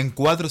que si en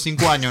 4 o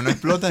 5 años no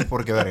explota es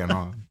porque, verga,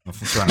 no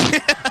funciona.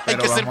 Hay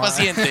Pero que ser vamos a-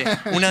 paciente,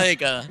 una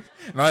década.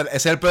 No, ese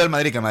es el peor del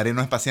Madrid, que el Madrid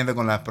no es paciente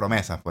con las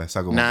promesas, pues. O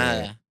sea, como que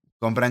Nada.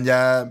 compran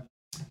ya.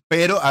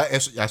 Pero a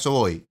eso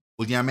voy.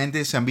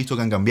 Últimamente se han visto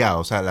que han cambiado.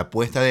 O sea, la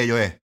apuesta de ellos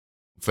es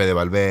Fede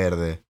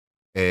Valverde,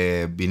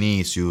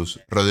 Vinicius,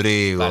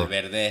 Rodrigo.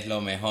 Valverde es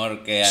lo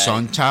mejor que hay.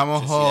 Son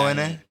chamos Sí,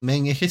 jóvenes.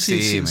 Men, es que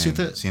Sí, si men,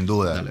 usted... sin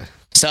duda. Dale.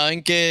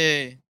 Saben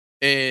que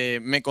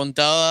me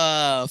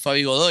contaba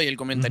Fabi Godoy, el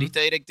comentarista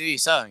de DirecTV,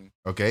 ¿saben?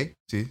 ¿Ok?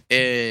 Sí.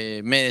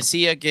 Me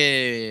decía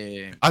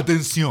que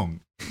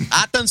Atención.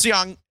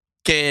 atención,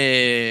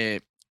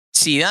 que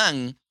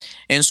Zidane,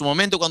 en su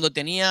momento, cuando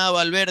tenía a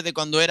Valverde,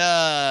 cuando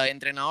era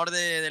entrenador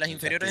de las En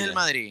inferiores del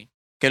Castilla. Madrid,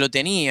 que lo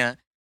tenía,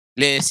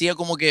 le decía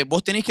como que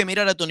vos tenéis que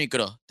mirar a Toni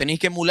Kroos, tenéis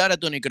que emular a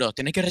Toni Kroos,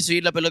 tenéis que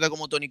recibir la pelota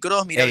como Toni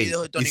Kroos, mirar Ey,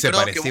 videos de y Toni se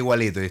Kroos, parecía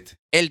igualito, ¿viste?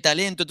 el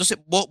talento. Entonces,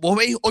 vos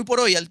veis hoy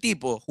por hoy al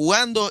tipo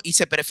jugando y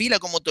se perfila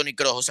como Tony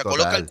Kroos. O sea, Total.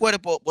 coloca el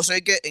cuerpo. Vos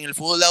sabés que en el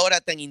fútbol de ahora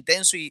tan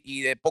intenso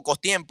y de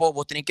pocos tiempos,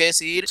 vos tenés que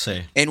decidir Sí.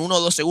 en 1 o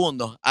 2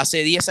 segundos.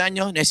 Hace 10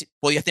 años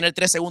podías tener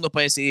 3 segundos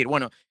para decidir.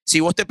 Bueno, si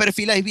vos te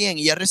perfiláis bien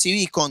y ya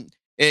recibís con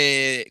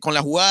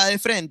la jugada de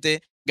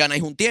frente,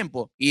 ganáis un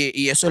tiempo.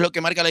 Y eso es lo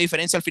que marca la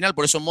diferencia al final.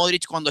 Por eso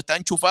Modric, cuando está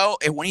enchufado,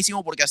 es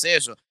buenísimo porque hace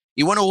eso.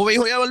 Y bueno, vos veis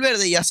hoy a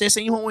Valverde y hace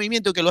ese mismo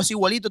movimiento que lo hace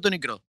igualito Tony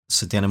Kroos.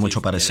 Se tiene mucho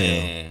Sí, parecido.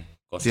 tiene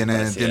cosas Tiene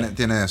parecidas.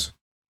 eso.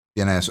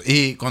 Tiene eso.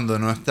 Y cuando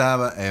no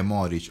estaba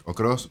Modric o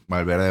Kroos,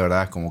 Valverde de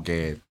verdad es como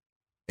que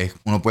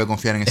uno puede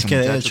confiar en ese Es que,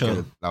 de muchacho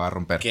hecho, que la va a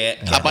romper. Que,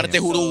 Aparte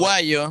es eso-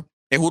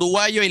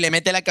 uruguayo y le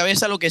mete la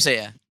cabeza a lo que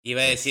sea.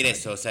 Iba a decir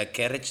eso, o sea,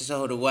 qué rechazos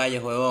esos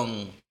uruguayos,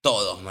 huevón.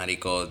 Todos,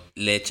 marico.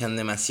 Le echan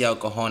demasiado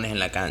cojones en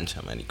la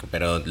cancha, marico.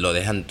 Pero lo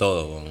dejan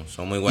todo, huevón.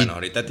 Son muy buenos.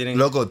 Ahorita tienen...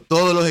 Loco,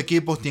 todos los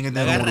equipos tienen que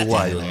tener un Agarra,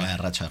 uruguayo. La ¿no?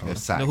 garra, charro.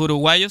 Exacto. Los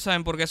uruguayos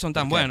saben por qué son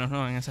tan ¿Por qué? buenos,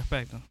 ¿no? En ese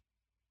aspecto.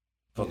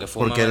 Porque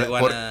fuman Porque,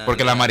 marihuana.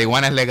 porque la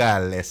marihuana es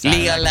legal. exacto.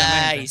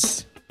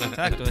 Legalize.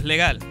 Exacto, es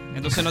legal.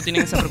 Entonces no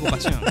tienen esa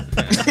preocupación.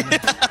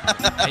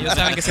 Ellos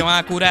saben que se van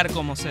a curar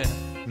como sea.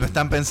 No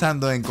están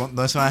pensando en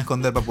dónde se van a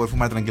esconder para poder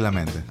fumar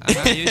tranquilamente.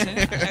 Ajá, ellos dicen,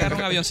 agarra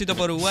un avioncito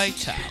por Uruguay,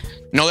 chao.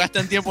 No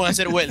gastan tiempo en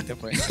hacer vueltas,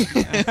 pues.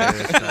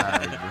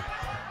 Exacto.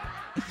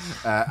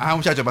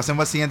 Muchachos,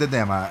 pasemos al siguiente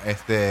tema.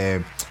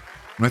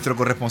 Nuestro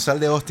corresponsal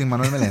de Austin,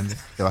 Manuel Meléndez,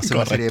 te va a hacer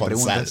una serie de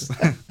preguntas.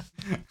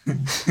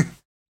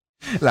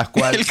 Las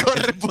cuales. El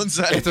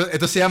corresponsal.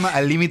 Esto se llama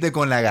Al límite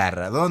con la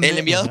garra. ¿Dónde? El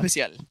enviado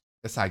especial.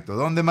 Exacto.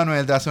 Donde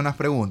Manuel te hace unas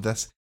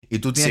preguntas y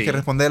tú tienes Sí. que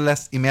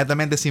responderlas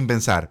inmediatamente sin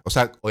pensar. O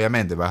sea,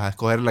 obviamente vas a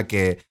escoger la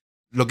que.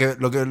 Lo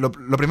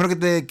primero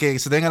que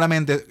se te venga a la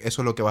mente,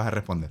 eso es lo que vas a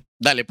responder.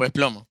 Dale, pues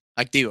plomo.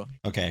 Activo.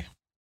 Ok.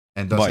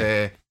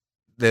 Entonces,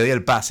 le doy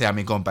el pase a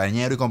mi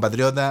compañero y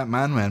compatriota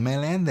Manuel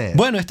Meléndez.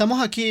 Bueno,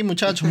 estamos aquí,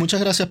 muchachos. Muchas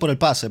gracias por el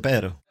pase,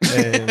 Pedro.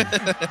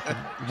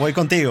 Voy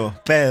contigo,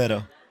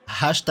 Pedro.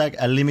 Hashtag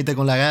al límite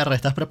con la garra.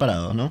 ¿Estás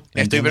preparado, no?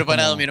 Estoy ¿Entiendes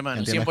preparado, cómo- mi hermano,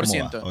 entiendes cómo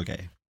 100%. va? Ok.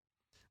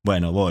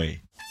 Bueno,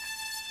 voy.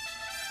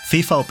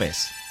 ¿FIFA o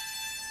PES?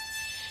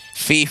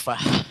 FIFA.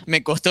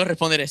 Me costó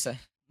responder esa.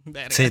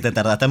 Verga. Sí, te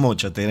tardaste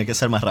mucho. Tiene que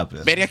ser más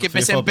rápido. Vergas que FIFA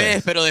pensé o en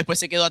PES, pero después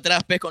se quedó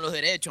atrás PES con los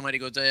derechos,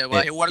 marico. Entonces,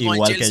 voy a jugar con el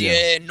igual que Chelsea yo.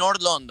 de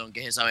North London,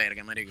 que es esa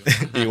verga, marico.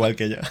 Igual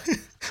que yo.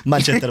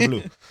 Manchester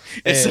Blue.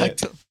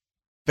 Exacto.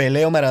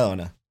 Pelé o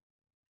Maradona.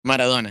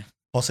 Maradona.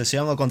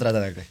 Posesión o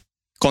contraataque.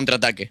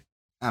 Contraataque.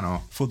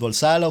 No. Fútbol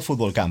sala o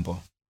fútbol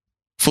campo.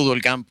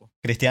 Fútbol campo.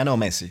 Cristiano o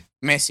Messi.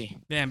 Messi.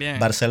 Bien, bien.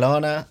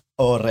 Barcelona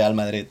o Real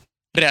Madrid.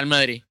 Real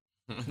Madrid.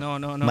 No,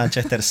 no, no.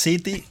 Manchester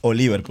City o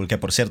Liverpool, que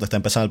por cierto está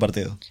empezando el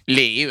partido.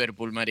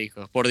 Liverpool,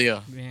 marico. Por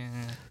Dios. Bien.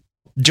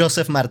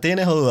 Joseph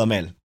Martínez o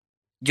Dudamel.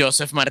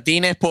 Joseph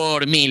Martínez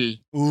por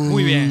 1000.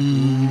 Muy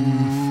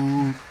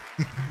bien.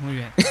 Muy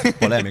bien.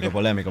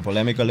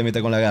 Polémico el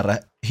límite con la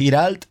garra.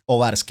 Giralt o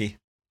Barsky.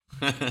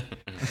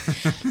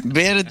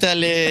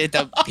 Bertale.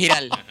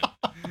 Giral.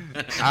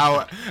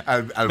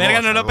 Al Verga,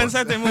 boss, no al lo boss.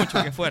 pensaste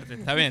mucho, qué fuerte.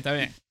 Está bien, está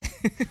bien.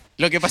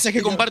 Lo que pasa es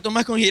que comparto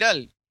más con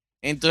Giral.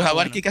 Entonces, a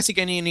Bueno. Barky casi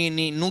que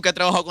ni nunca he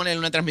trabajado con él en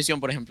una transmisión,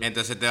 por ejemplo.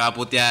 Entonces te va a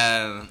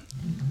putear.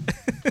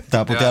 Te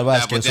va a putear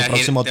Barsky en su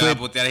próximo Te va a tweet.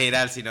 putear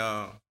Giral si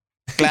no.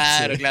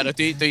 Claro, claro.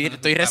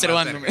 Estoy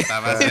reservándome.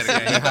 Está más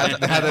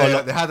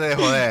cerca. Déjate de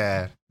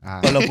joder.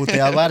 O lo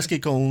putea Barsky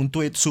con un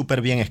tweet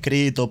súper bien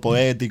escrito,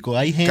 poético.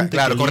 Hay gente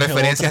Claro, que con elige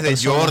referencias de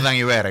otras personas Jordan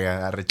y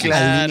verga. arrechísimo.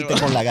 Claro. al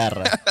límite con la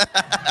garra.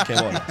 Qué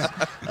bolas.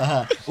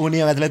 Ajá.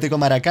 Unión Atlético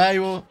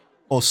Maracaibo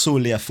o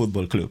Zulia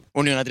Fútbol Club.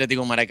 Unión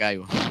Atlético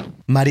Maracaibo.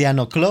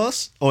 Mariano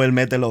Clos o el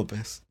Mete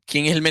López.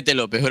 ¿Quién es el Mete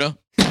López, bro?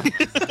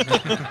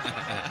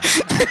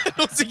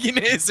 No sé quién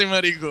es ese,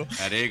 marico.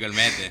 Marico, el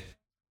mete.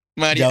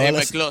 María Ya va Emma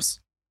las-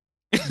 Clos.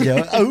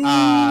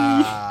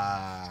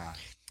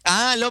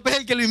 López es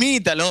el que lo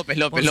imita. López.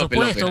 Por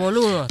supuesto,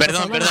 boludo.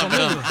 Perdón. ¿Estás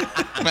hablando conmigo?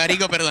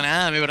 Marico,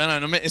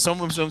 perdóname. Son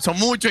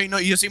muchos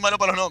y yo soy malo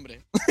para los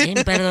nombres.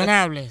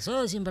 Imperdonable.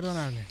 Sos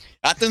imperdonable.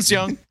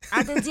 Atención.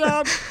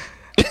 ¡Atención!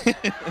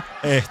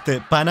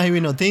 ¿Panas y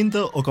vino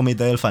tinto o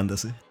comité del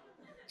fantasy?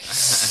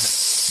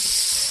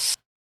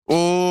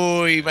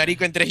 Uy,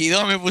 marico, en 3 y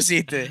 2 me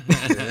pusiste.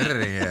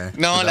 Verga.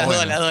 No, Está las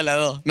bueno.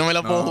 dos. No me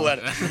la puedo No.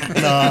 jugar.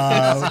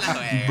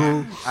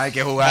 No. Hay que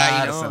Ay,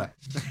 jugársela.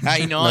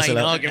 no, se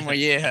la- qué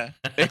molleja.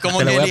 Es como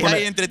Te la que voy a elijas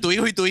poner- entre tu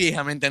hijo y tu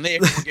hija, ¿me entendés?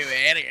 Es como que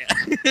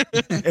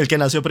verga. El que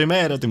nació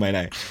primero, te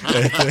imaginas.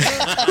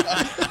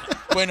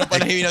 Bueno,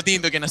 para el vino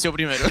tinto que nació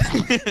primero.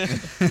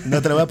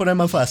 No te lo voy a poner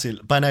más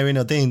fácil. Pana y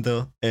vino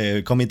tinto,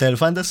 comité del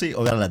fantasy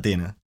o garra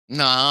latina.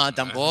 No,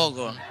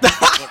 tampoco.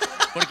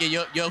 Porque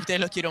yo a ustedes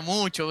los quiero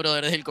mucho,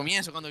 brother, desde el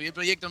comienzo. Cuando vi el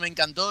proyecto me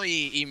encantó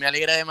y me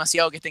alegra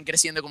demasiado que estén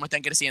creciendo como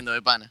están creciendo,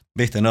 de pana.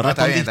 Viste, no No,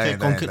 está bien, respondiste,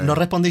 está bien, está bien. no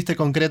respondiste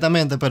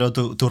concretamente, pero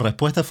tu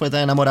respuesta fue tan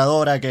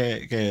enamoradora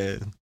que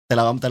te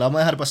la vamos a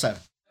dejar pasar.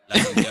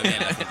 La sintió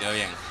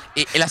bien.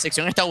 Y la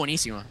sección está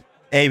buenísima.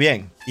 Ey,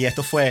 bien, y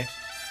esto fue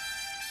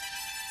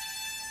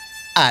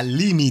Al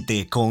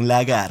límite con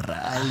la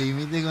garra. Al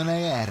límite con la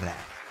guerra.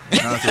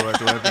 No, estuvo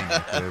de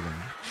pinga.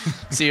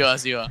 Sí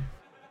va.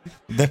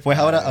 Después,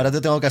 ahora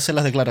te tengo que hacer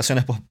las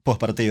declaraciones post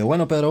partido.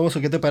 Bueno, Pedro Bozo,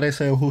 ¿qué te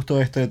parece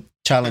justo este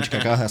challenge que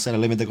acabas de hacer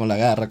al límite con la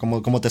garra?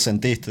 ¿Cómo te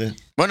sentiste?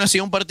 Bueno,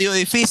 sí, un partido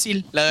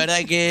difícil. La verdad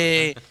es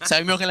que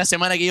sabíamos que en la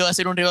semana que iba a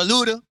ser un rival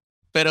duro,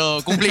 pero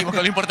cumplimos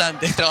con lo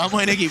importante.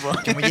 Trabajamos en equipo.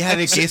 Que me llega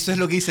de que eso es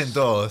lo que dicen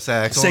todos. O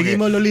sea, es como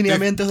Seguimos que los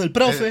lineamientos del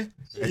profe.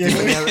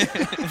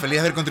 estoy feliz de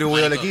haber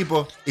contribuido al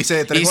equipo.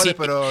 Hice 3 Y goles, si-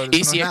 pero.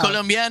 Y eso si no es nada.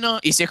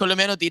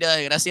 colombiano, tira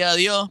de gracias a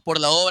Dios por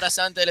la obra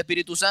santa del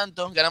Espíritu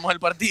Santo, ganamos el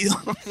partido.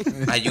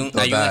 Hay un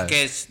Total.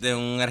 sketch de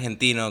un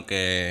argentino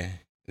que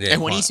Es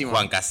buenísimo.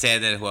 Juan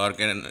Cassette, el jugador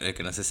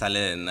que no se sale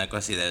de una cosa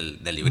así del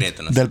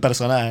libreto. No Del sé.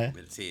 personaje.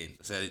 Sí,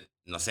 o sea,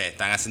 no sé,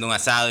 están haciendo un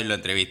asado y lo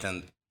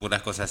entrevistan.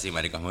 Puras cosas así,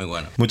 marico, es muy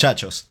bueno.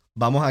 Muchachos,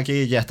 vamos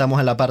aquí, ya estamos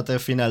en la parte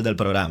final del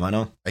programa,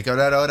 ¿no? Hay que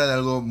hablar ahora de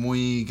algo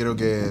muy, creo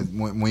que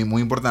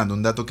muy importante.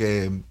 Un dato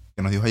que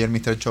nos dijo ayer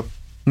Mr. Chop.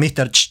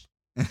 Mr. Ch.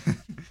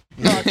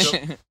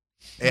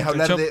 Es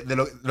hablar de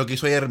lo que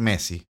hizo ayer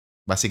Messi,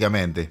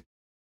 básicamente.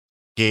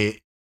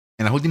 Que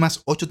en las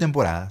últimas 8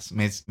 temporadas,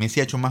 Messi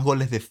ha hecho más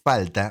goles de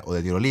falta o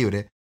de tiro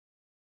libre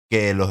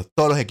que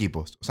todos los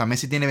equipos. O sea,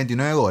 Messi tiene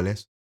 29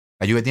 goles,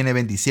 la Juve tiene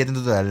 27 en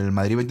total, el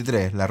Madrid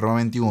 23, la Roma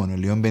 21,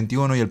 el Lyon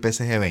 21 y el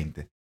PSG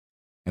 20.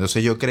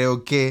 Entonces yo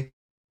creo que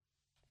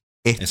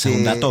Ese es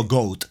un dato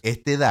GOAT.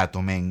 este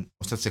dato, men,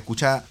 o sea, se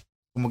escucha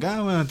como que,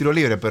 bueno, tiro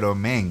libre, pero,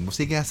 men, vos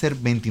sí que hacer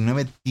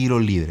 29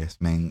 tiros libres,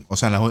 men. O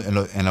sea,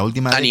 en la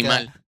última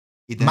Animal. década,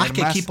 y tener Más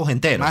que equipos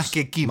enteros. Más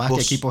que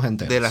equipos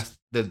enteros.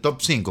 del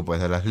top 5,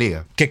 pues, de las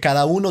ligas. Que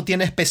cada uno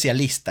tiene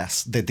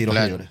especialistas de tiros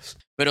Claro. libres.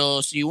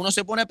 Pero si uno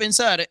se pone a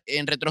pensar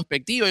en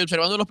retrospectiva y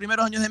observando los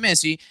primeros años de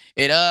Messi,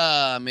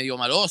 era medio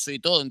maloso y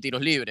todo en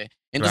tiros libres.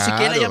 Entonces,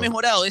 que él haya Claro.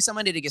 mejorado de esa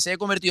manera y que se haya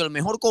convertido en el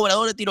mejor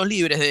cobrador de tiros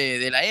libres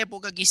de la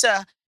época,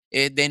 quizás,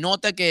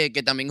 denota que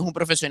también es un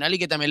profesional y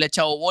que también le ha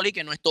echado bola y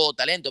que no es todo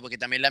talento, porque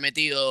también le ha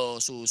metido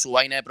su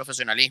vaina de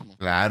profesionalismo.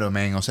 Claro,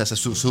 men, o sea, se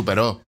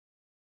superó.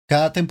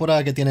 Cada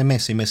temporada que tiene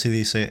Messi, Messi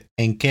dice,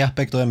 ¿en qué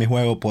aspecto de mi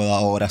juego puedo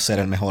ahora ser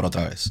el mejor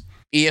otra vez?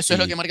 Y eso es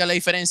lo Sí. que marca la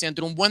diferencia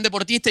entre un buen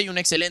deportista y un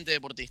excelente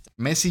deportista.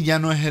 Messi ya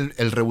no es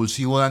el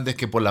revulsivo de antes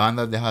que por la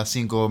banda dejaba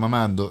 5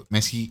 mamando.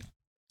 Messi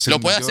se Lo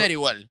puede convirtió- hacer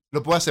igual.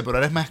 Lo puede hacer, pero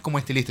ahora es más como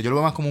estilista. Yo lo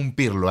veo más como un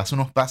Pirlo. Hace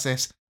unos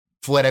pases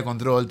fuera de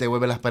control, te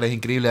vuelve las paredes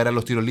increíbles, ahora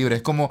los tiros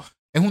libres.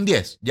 Es un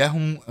 10. Ya es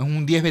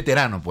un 10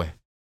 veterano, pues.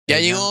 Ya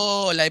Ya-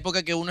 llegó la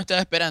época que uno estaba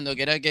esperando,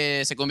 que era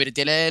que se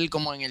convirtiera él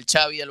como en el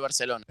Xavi del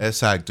Barcelona.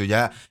 Exacto.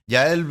 Ya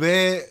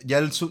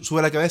él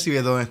sube la cabeza y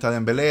ve dónde está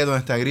Dembélé, dónde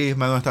está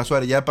Griezmann, dónde está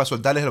Suárez. Ya para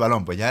soltarles el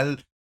balón, pues ya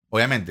él,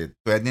 obviamente,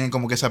 todavía tienen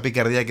como que esa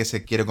picardía que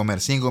se quiere comer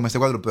 5, comerse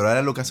 4, pero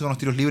ahora lo que hace con los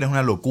tiros libres es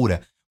una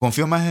locura.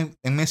 Confío más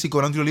en Messi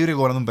cobrando un tiro libre que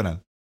cobrando un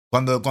penal.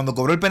 Cuando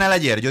cobró el penal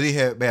ayer, yo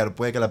dije, vea,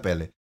 puede que la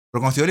pele.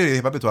 Pero con los tiros libres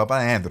dije, papi, tú vas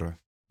para adentro.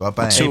 Tú vas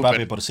para Sí, adentro.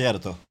 papi, por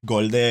cierto.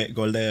 Gol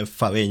de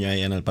Fabiño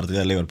ahí en el partido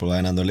de Liverpool, va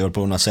ganando el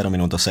Liverpool 1-0,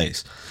 minuto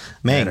 6.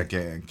 Men, Mira,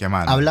 qué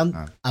mal.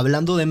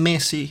 hablando de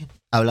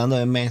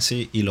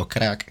Messi y los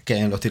cracks que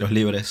hay en los tiros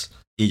libres,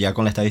 y ya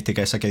con la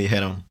estadística esa que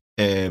dijeron,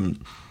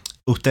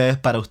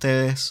 para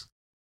ustedes,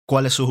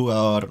 ¿cuál es su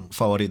jugador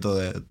favorito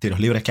de tiros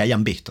libres que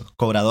hayan visto?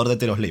 Cobrador de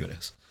tiros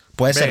libres.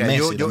 Puede ser Verga,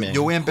 Messi también.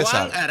 yo voy a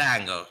empezar. Juan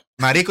Arango.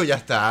 Marico, ya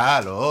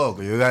está,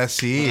 loco. Yo iba a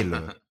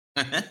decirlo.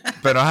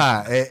 Pero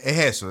ajá, es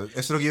eso. Eso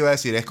es lo que iba a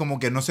decir. Es como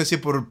que no sé si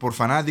por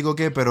fanático o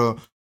qué, pero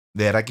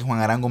de verdad que Juan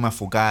Arango me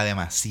afocaba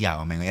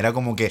demasiado, men. Era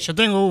como que. Yo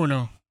tengo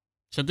uno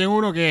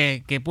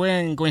que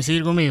pueden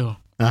coincidir conmigo.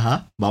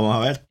 Ajá, vamos a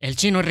ver. El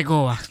chino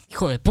Recoba.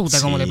 Hijo de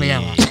puta, cómo le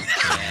pegaba.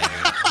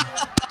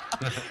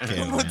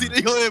 Como tira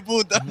hijo de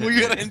puta,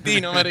 muy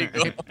argentino,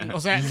 marico.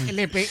 O sea,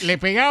 le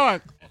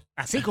pegaba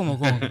así como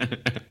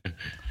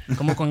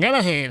con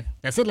ganas de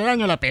hacerle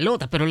daño a la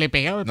pelota, pero le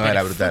pegaba. No,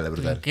 era perfecto. brutal,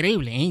 brutal.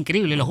 Increíble,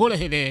 increíble. Los goles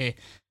de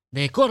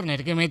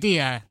córner que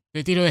metía,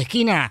 de tiro de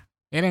esquina,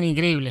 eran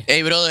increíbles.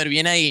 Hey, brother,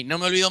 bien ahí. No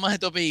me olvido más de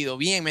tu apellido.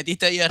 Bien,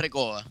 metiste ahí a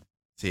Recoba.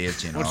 Sí, el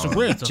chino. Por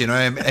supuesto. El chino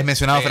es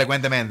mencionado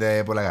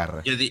frecuentemente por la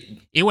garra.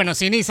 Y bueno,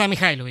 Sinisa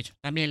Mihailovic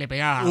también le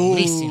pegaba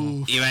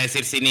durísimo. Iba a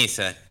decir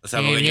Sinisa. O sea,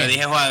 Sí, porque yo bien.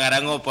 dije Juan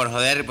Arango por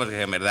joder,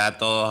 porque en verdad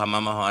todos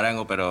amamos a Juan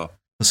Arango, pero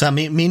O sea,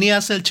 Mini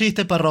hace el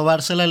chiste para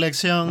robarse la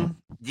elección.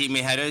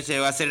 Jimmy Jairo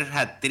llegó a hacer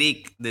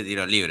hat-trick de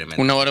tiro libre, man.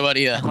 Una ¿Te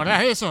barbaridad. acordás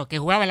de eso? Que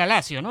jugaba en la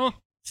Lazio,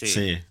 ¿no? Sí.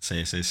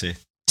 Sí.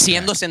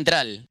 Siendo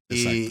central.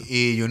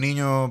 Y un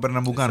niño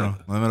pernambucano.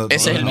 Exacto.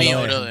 Ese es el No lo mío,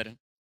 dejo. brother.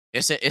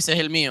 Ese es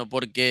el mío,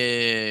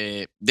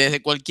 porque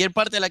desde cualquier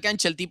parte de la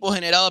cancha el tipo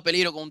generaba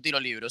peligro con un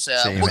tiro libre. O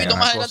sea, Sí, un poquito una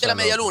más adelante de la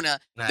cosa media loca.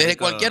 luna, Marico. desde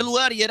cualquier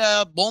lugar y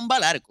era bomba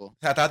al arco. O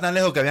sea, estaba tan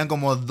lejos que habían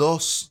como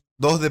dos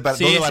de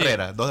Sí.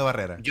 barrera. Dos de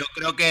barrera. Yo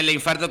creo que el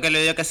infarto que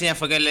le dio a Casillas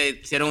fue que le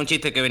hicieron un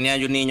chiste que venía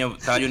un niño,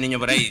 estaba un niño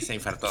por ahí y se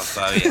infartó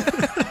todavía.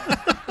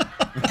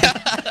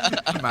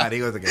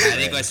 Marico,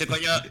 Marico, ese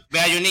coño ve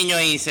a un niño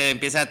y se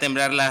empieza a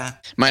temblar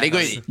la. Marico,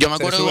 la y rodilla. yo me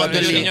Se acuerdo sube cuando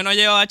al El él- niño no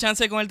llevaba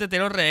chance con el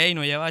tetero rey,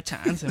 no llevaba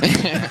chance.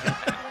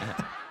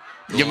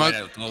 yo me-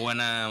 Tuvo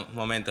buenos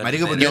momentos.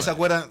 Marico, porque ustedes se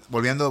acuerdan,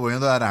 volviendo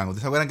a Arango,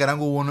 ¿ustedes se acuerdan que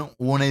Arango hubo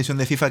una edición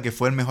de FIFA que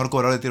fue el mejor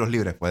cobrador de tiros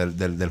libres pues,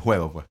 del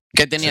juego? Pues.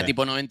 que tenía Sí.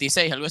 tipo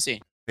 96, algo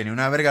así. Tenía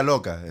una verga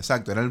loca,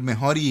 exacto. Era el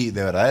mejor y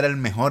de verdad era el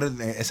mejor.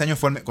 Ese año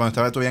fue cuando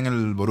estaba todavía en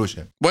el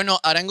Borussia. Bueno,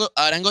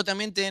 Arango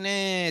también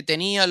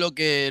tenía lo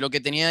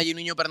que tenía allí un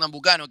niño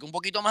pernambucano, que un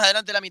poquito más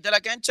adelante de la mitad de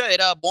la cancha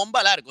era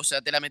bomba al arco, o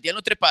sea, te la metían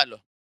los tres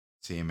palos.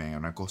 Sí, men,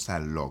 una cosa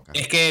loca.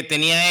 Es que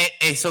tenía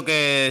eso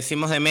que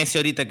decimos de Messi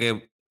ahorita,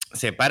 que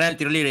se para el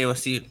tiro libre y vos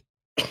así,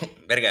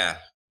 verga,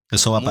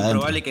 Eso va muy para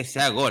adentro. probable que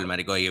sea gol,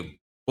 marico, y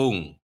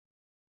 ¡pum!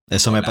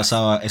 Eso me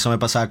Golazo.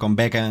 pasaba con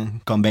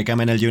Beckham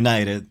en el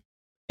United.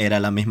 Era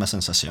la misma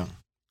sensación.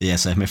 Y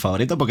ese es mi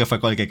favorito porque fue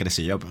con el que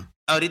crecí yo. Pues.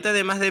 Ahorita,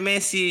 además de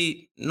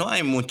Messi, no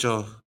hay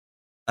muchos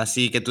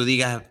así que tú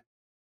digas,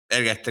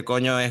 verga, este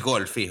coño es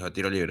gol fijo,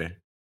 tiro libre.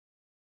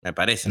 Me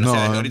parece. No, sé,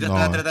 ahorita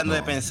estaba tratando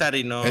de pensar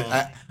y no...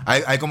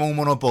 Hay como un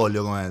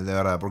monopolio con él, de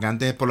verdad. Porque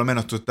antes, por lo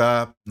menos, tú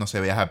estabas, no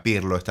sé, veías a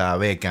Pirlo, estaba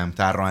Beckham,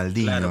 estaba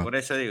Ronaldinho. Claro, por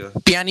eso digo.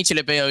 Pjanic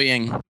le pega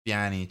bien.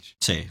 Pjanic.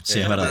 Sí,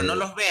 es verdad. Pero no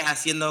los ves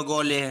haciendo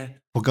goles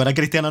Porque ahora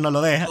Cristiano no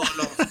lo deja.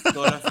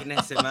 todos los fines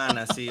de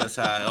semana, sí, o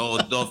sea, o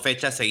 2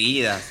 fechas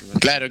seguidas.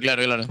 Claro.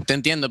 Te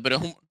entiendo,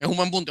 pero es un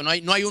buen punto. No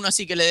hay uno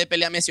así que le dé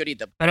pelea a Messi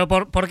ahorita. Pero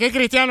 ¿por qué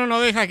Cristiano no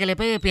deja que le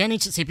pegue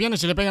Pjanic si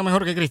Pjanic le pega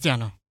mejor que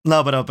Cristiano?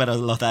 No, pero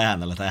lo está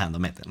dejando,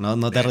 mete.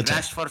 No te arroches.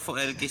 Rashford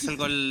fue el que hizo el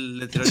gol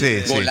de tiro Sí,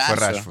 libre. sí, fue Golazo.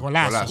 Rashford.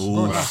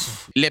 Golazo.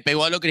 Le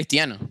pegó a lo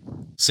cristiano.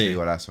 Sí,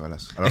 golazo.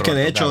 Es que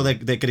de hecho,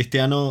 de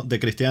Cristiano,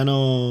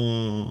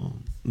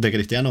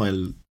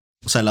 él,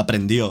 o sea, él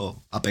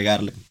aprendió a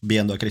pegarle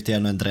viendo a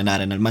Cristiano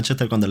entrenar en el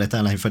Manchester cuando él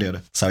estaba en las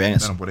inferiores. ¿Sabían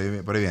eso?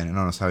 Bueno, por ahí viene.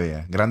 No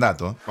sabía. Gran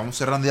dato. Vamos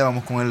cerrando ya,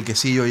 vamos con el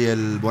quesillo y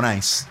el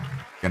bonais,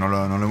 que no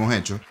lo hemos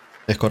hecho.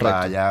 Es correcto.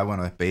 Para ya,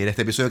 despedir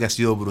este episodio que ha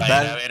sido Para ir a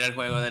brutal. ver el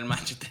juego del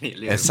Manchester y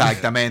el Liverpool.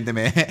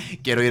 Exactamente.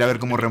 Quiero ir a ver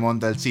cómo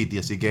remonta el City,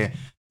 así que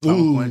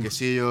vamos con el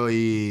quesillo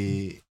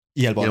y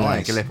el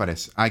bonais. ¿Qué les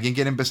parece? ¿A quién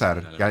quiere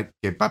empezar?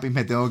 Que papi,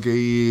 me tengo que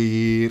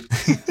ir.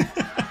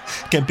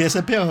 Que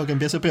empiece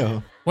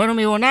Piojo. Bueno,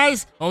 mi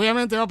Bonais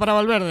obviamente va para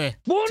Valverde.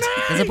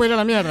 Que se puede ir a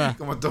la mierda.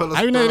 Como todos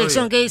Hay una todos los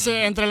dirección días. que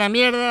dice entre la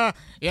mierda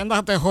y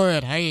andate a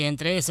joder. Ahí,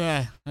 entre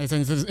esa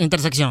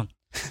intersección.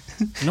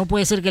 No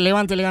puede ser que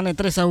Levante le gane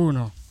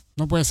 3-1.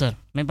 No puede ser.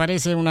 Me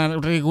parece una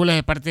ridícula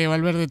de parte de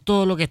Valverde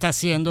todo lo que está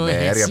haciendo desde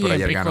Verga, pero siempre,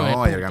 ayer hijo de ganó,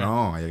 puta.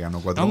 ayer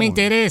ganó 4-1. No me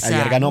interesa.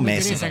 Ayer ganó no me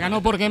Messi. interesa.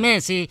 Ganó porque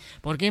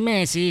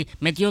Messi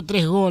metió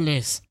 3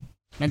 goles.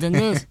 ¿Me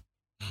entendés?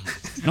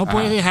 No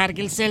puedes dejar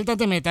que el Celta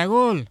te meta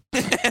gol.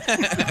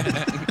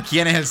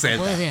 ¿Quién es el No Celta?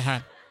 puedes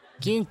dejar.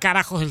 ¿Quién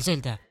carajo es el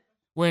Celta?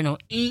 Bueno,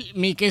 y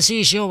mi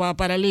quesillo va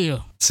para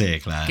Lío. Sí,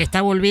 claro. Que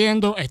está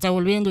volviendo y está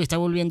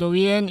volviendo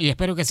bien. Y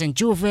espero que se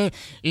enchufe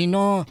y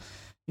no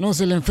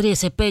se le enfríe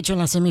ese pecho en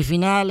las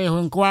semifinales o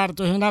en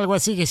cuartos, en algo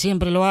así que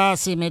siempre lo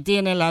hace y me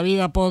tiene la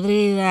vida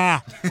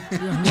podrida.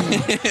 Dios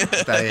mío.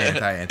 Está bien.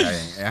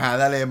 Ajá,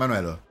 dale,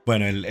 Manuelo.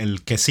 Bueno,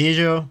 el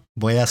quesillo,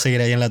 voy a seguir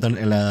ahí en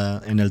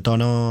el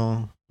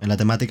tono, en la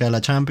temática de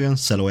la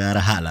Champions, se lo voy a dar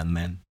a Haaland,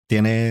 man.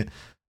 Tiene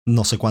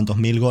no sé cuántos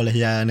 1000 goles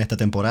ya en esta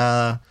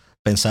temporada.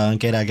 Pensaban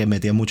que era que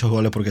metía muchos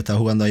goles porque estaba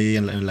jugando ahí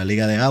en la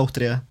Liga de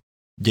Austria.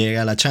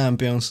 Llega a la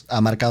Champions,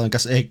 ha marcado en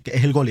casa, es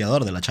el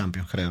goleador de la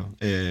Champions, creo,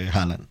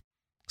 Haaland.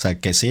 O sea,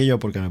 quesillo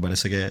porque me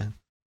parece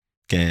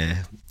que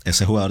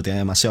ese jugador tiene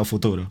demasiado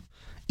futuro.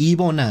 Y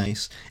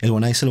Bonais, el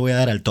Bonais se lo voy a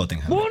dar al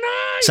Tottenham. ¡Bonais!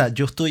 O sea,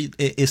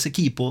 ese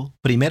equipo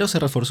primero se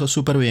reforzó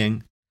súper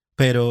bien,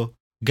 pero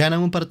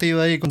ganan un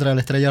partido ahí contra la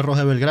Estrella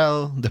Roja de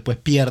Belgrado, después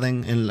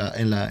pierden en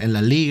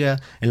la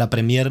Liga, en la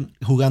Premier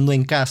jugando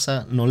en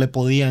casa, no le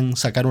podían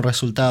sacar un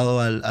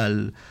resultado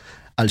al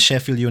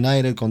Sheffield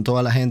United con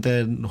toda la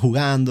gente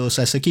jugando. O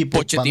sea, ese equipo...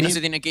 Pochettino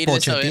se tiene que ir de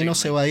esa Pochettino verga,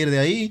 se man. va a ir de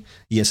ahí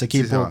y ese Sí,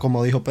 se equipo, va.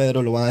 como dijo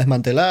Pedro, lo van a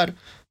desmantelar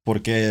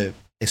porque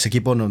ese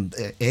equipo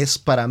es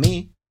para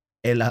mí,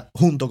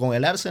 junto con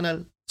el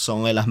Arsenal,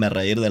 son el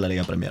hazmerreír de la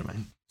Liga Premier,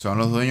 man. Son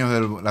los dueños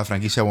de la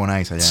franquicia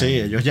Bonais allá. Sí,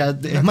 ellos ya...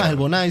 Es más, el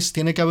Bonais,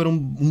 tiene que haber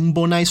un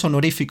Bonais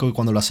honorífico y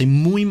cuando lo hacen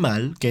muy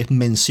mal, que es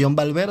mención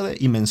Valverde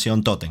y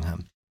mención Tottenham.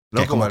 Que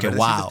Loco, es como que,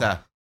 Valverde sí wow,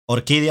 está.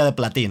 orquídea de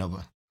platino,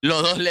 pues.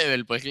 Los 2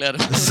 level, pues claro.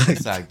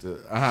 Exacto.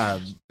 Ajá,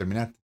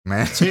 terminaste.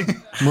 Sí,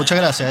 muchas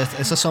gracias.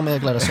 Esas son mis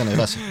declaraciones,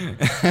 gracias.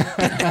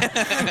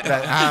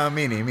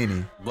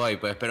 Mini. Voy,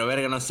 pues, pero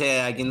verga, no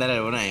sé a quién darle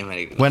el Bonais,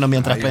 marico. Bueno,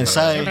 mientras Ahí,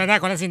 pensáis... Siempre andás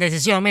con esa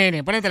indecisión,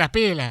 mire. Ponete las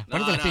pilas. No,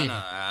 Ponete las no.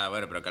 pilas. Ah,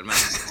 bueno, pero calma.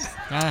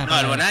 Ah, No,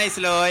 el Bonais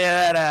se lo voy a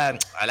dar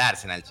al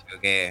Arsenal, chico,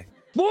 que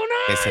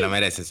se lo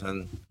merece.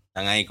 Están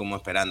ahí como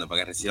esperando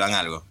para que reciban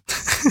algo.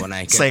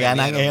 Bonais, que Se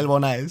ganan perdieron, el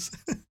Bonais.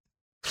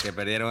 que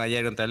perdieron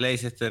ayer contra el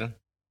Leicester.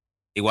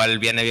 Igual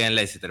viene bien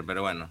Leicester,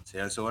 pero bueno, se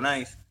dan su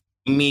Bonais.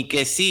 Mi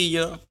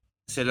quesillo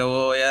se lo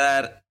voy a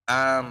dar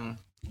a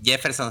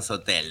Jefferson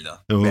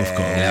Soteldo. Uf,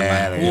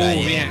 Verga,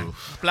 Bien.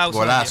 Aplausos.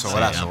 Golazo.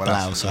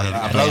 aplausos. Aplauso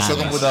Regalos.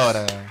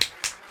 computadora.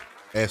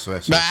 Eso.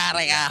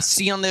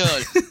 Vargación de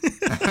gol.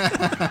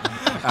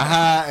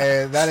 Ajá,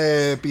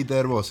 dale,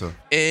 Peter Bozo.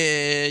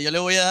 Yo le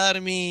voy a dar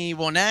mi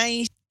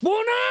Bonais.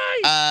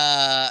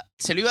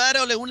 Se lo iba a dar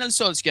a Ole Gunnar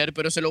Solskjaer,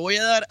 pero se lo voy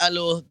a dar a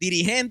los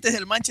dirigentes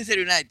del Manchester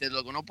United,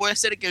 loco. No puede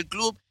ser que el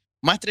club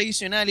más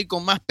tradicional y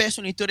con más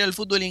peso en la historia del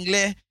fútbol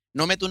inglés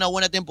no mete una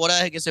buena temporada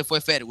desde que se fue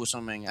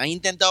Ferguson, man. Han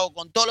intentado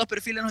con todos los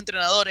perfiles de los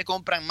entrenadores,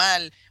 compran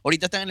mal.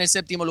 Ahorita están en el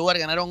 7º lugar,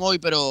 ganaron hoy,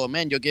 pero,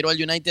 man, yo quiero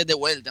al United de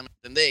vuelta, ¿me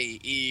entendés?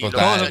 Y Total.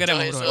 los Todos lo muchachos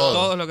queremos, esos- bro.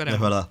 Todos lo Es queremos.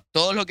 verdad.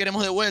 todos lo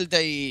queremos de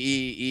vuelta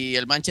y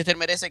el Manchester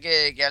merece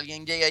que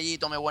alguien llegue allí y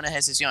tome buenas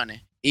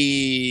decisiones.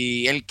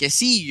 Y el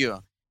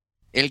quesillo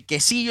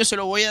se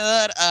lo voy a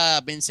dar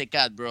a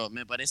Benzecat, bro.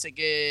 Me parece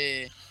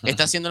que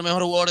está siendo el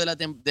mejor jugador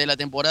de la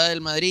temporada del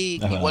Madrid,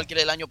 Es igual verdad.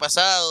 que el año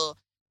pasado.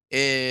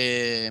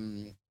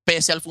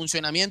 Pese al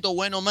funcionamiento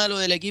bueno o malo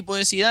del equipo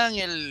de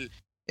Zidane,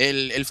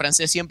 el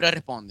francés siempre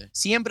responde.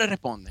 Siempre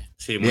responde.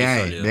 Sí, muy Bien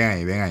ahí, sólido.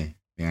 bien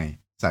ahí.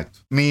 Exacto.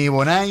 Mi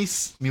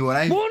Bonais,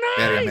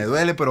 verga, me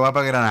duele, pero va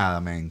para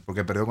Granada, men,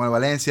 porque perdió con el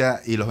Valencia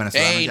y los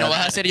venezolanos Ey, ya... no vas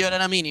a hacer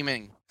llorar a Mini,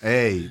 men.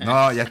 Ey,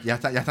 no, ya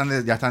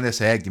están de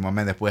séptimo,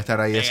 men, después de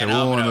estar ahí de No,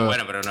 segundo.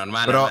 pero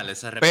normal, Pero- normal.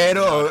 Eso es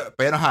repetido.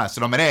 Pero, ajá,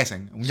 se lo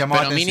merecen. Un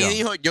llamado Pero a Mini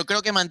atención. dijo, yo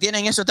creo que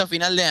mantienen eso hasta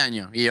final de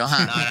año. Y yo, No,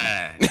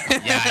 ajá. ya.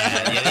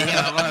 Yo dije,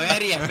 vamos a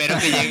ver y espero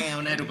que lleguen a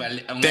una Europa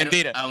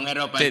Mentira. a un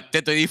Europa Te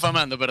estoy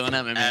difamando,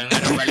 perdóname, a men. una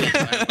Europa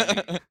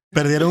League.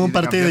 Perdieron un Sí,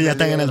 partido y ya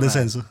campeón están en de el Liga,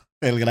 descenso.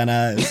 El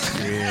Granada.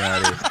 Sí,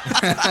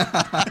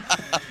 marico.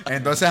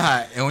 Entonces,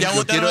 ajá, Ya yo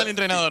votaron quiero, al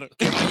entrenador.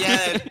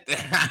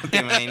 ¿Te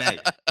imaginas?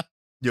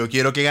 yo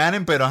quiero que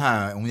ganen, pero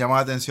ajá, un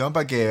llamado de atención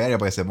para que, verga,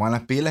 pues, se pongan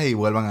las pilas y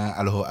vuelvan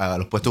a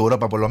los puestos de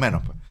Europa por lo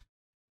menos. Pues.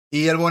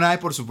 Y el Bonai,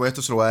 por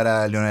supuesto, se lo va a dar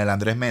a Lionel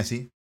Andrés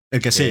Messi.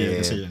 El que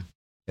sigue.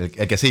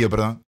 El quesillo,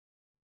 perdón.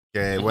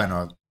 Que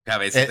bueno, A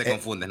veces te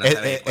confundes, no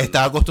sabes cuándo.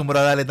 estaba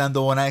acostumbrado a darle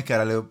tanto Bonai que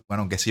ahora le,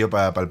 bueno, un quesillo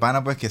para el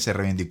pana, pues, que se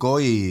reivindicó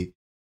y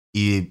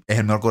es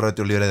el mejor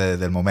corredor libre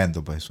del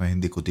momento, pues, eso es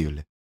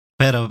indiscutible.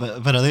 Pero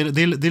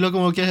dilo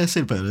como lo quieres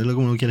decir, Pedro. Dilo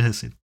como lo quieres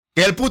decir.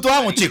 Que es el puto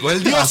amo, chicos,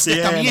 el dios Así de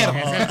esta es, mierda.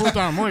 Es el puto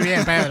amo. Muy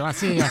bien, Pedro.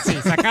 Así.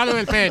 Sacalo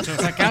del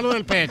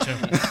pecho.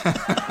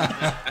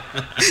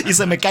 Y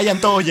se me callan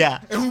todos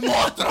ya. Es un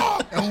monstruo,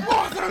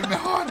 el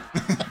mejor.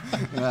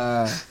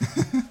 Ah.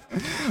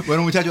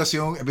 Bueno, muchachos, ha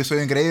sido un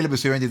episodio increíble,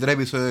 episodio 23,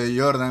 episodio de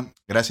Jordan.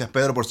 Gracias,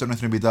 Pedro, por ser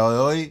nuestro invitado de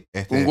hoy.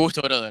 Un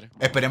gusto, brother.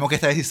 Esperemos que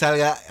esta vez sí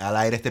salga al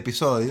aire este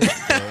episodio.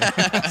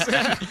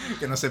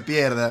 Que no se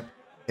pierda.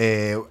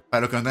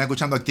 Para los que nos están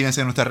escuchando,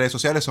 actívense en nuestras redes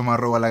sociales. Somos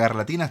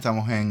 @lagarralatina.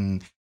 Estamos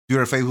en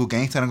Twitter, Facebook e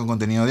Instagram con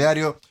contenido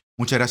diario.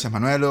 Muchas gracias,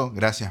 Manuelo.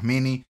 Gracias,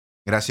 Mini.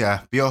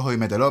 Gracias, Piojo y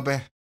Mete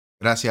López.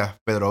 Gracias,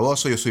 Pedro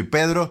Bozo. Yo soy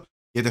Pedro.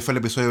 Y este fue el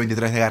episodio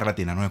 23 de Garra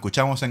Latina. Nos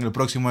escuchamos en el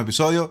próximo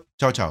episodio.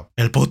 Chao, chao.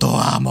 El puto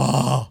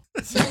amo.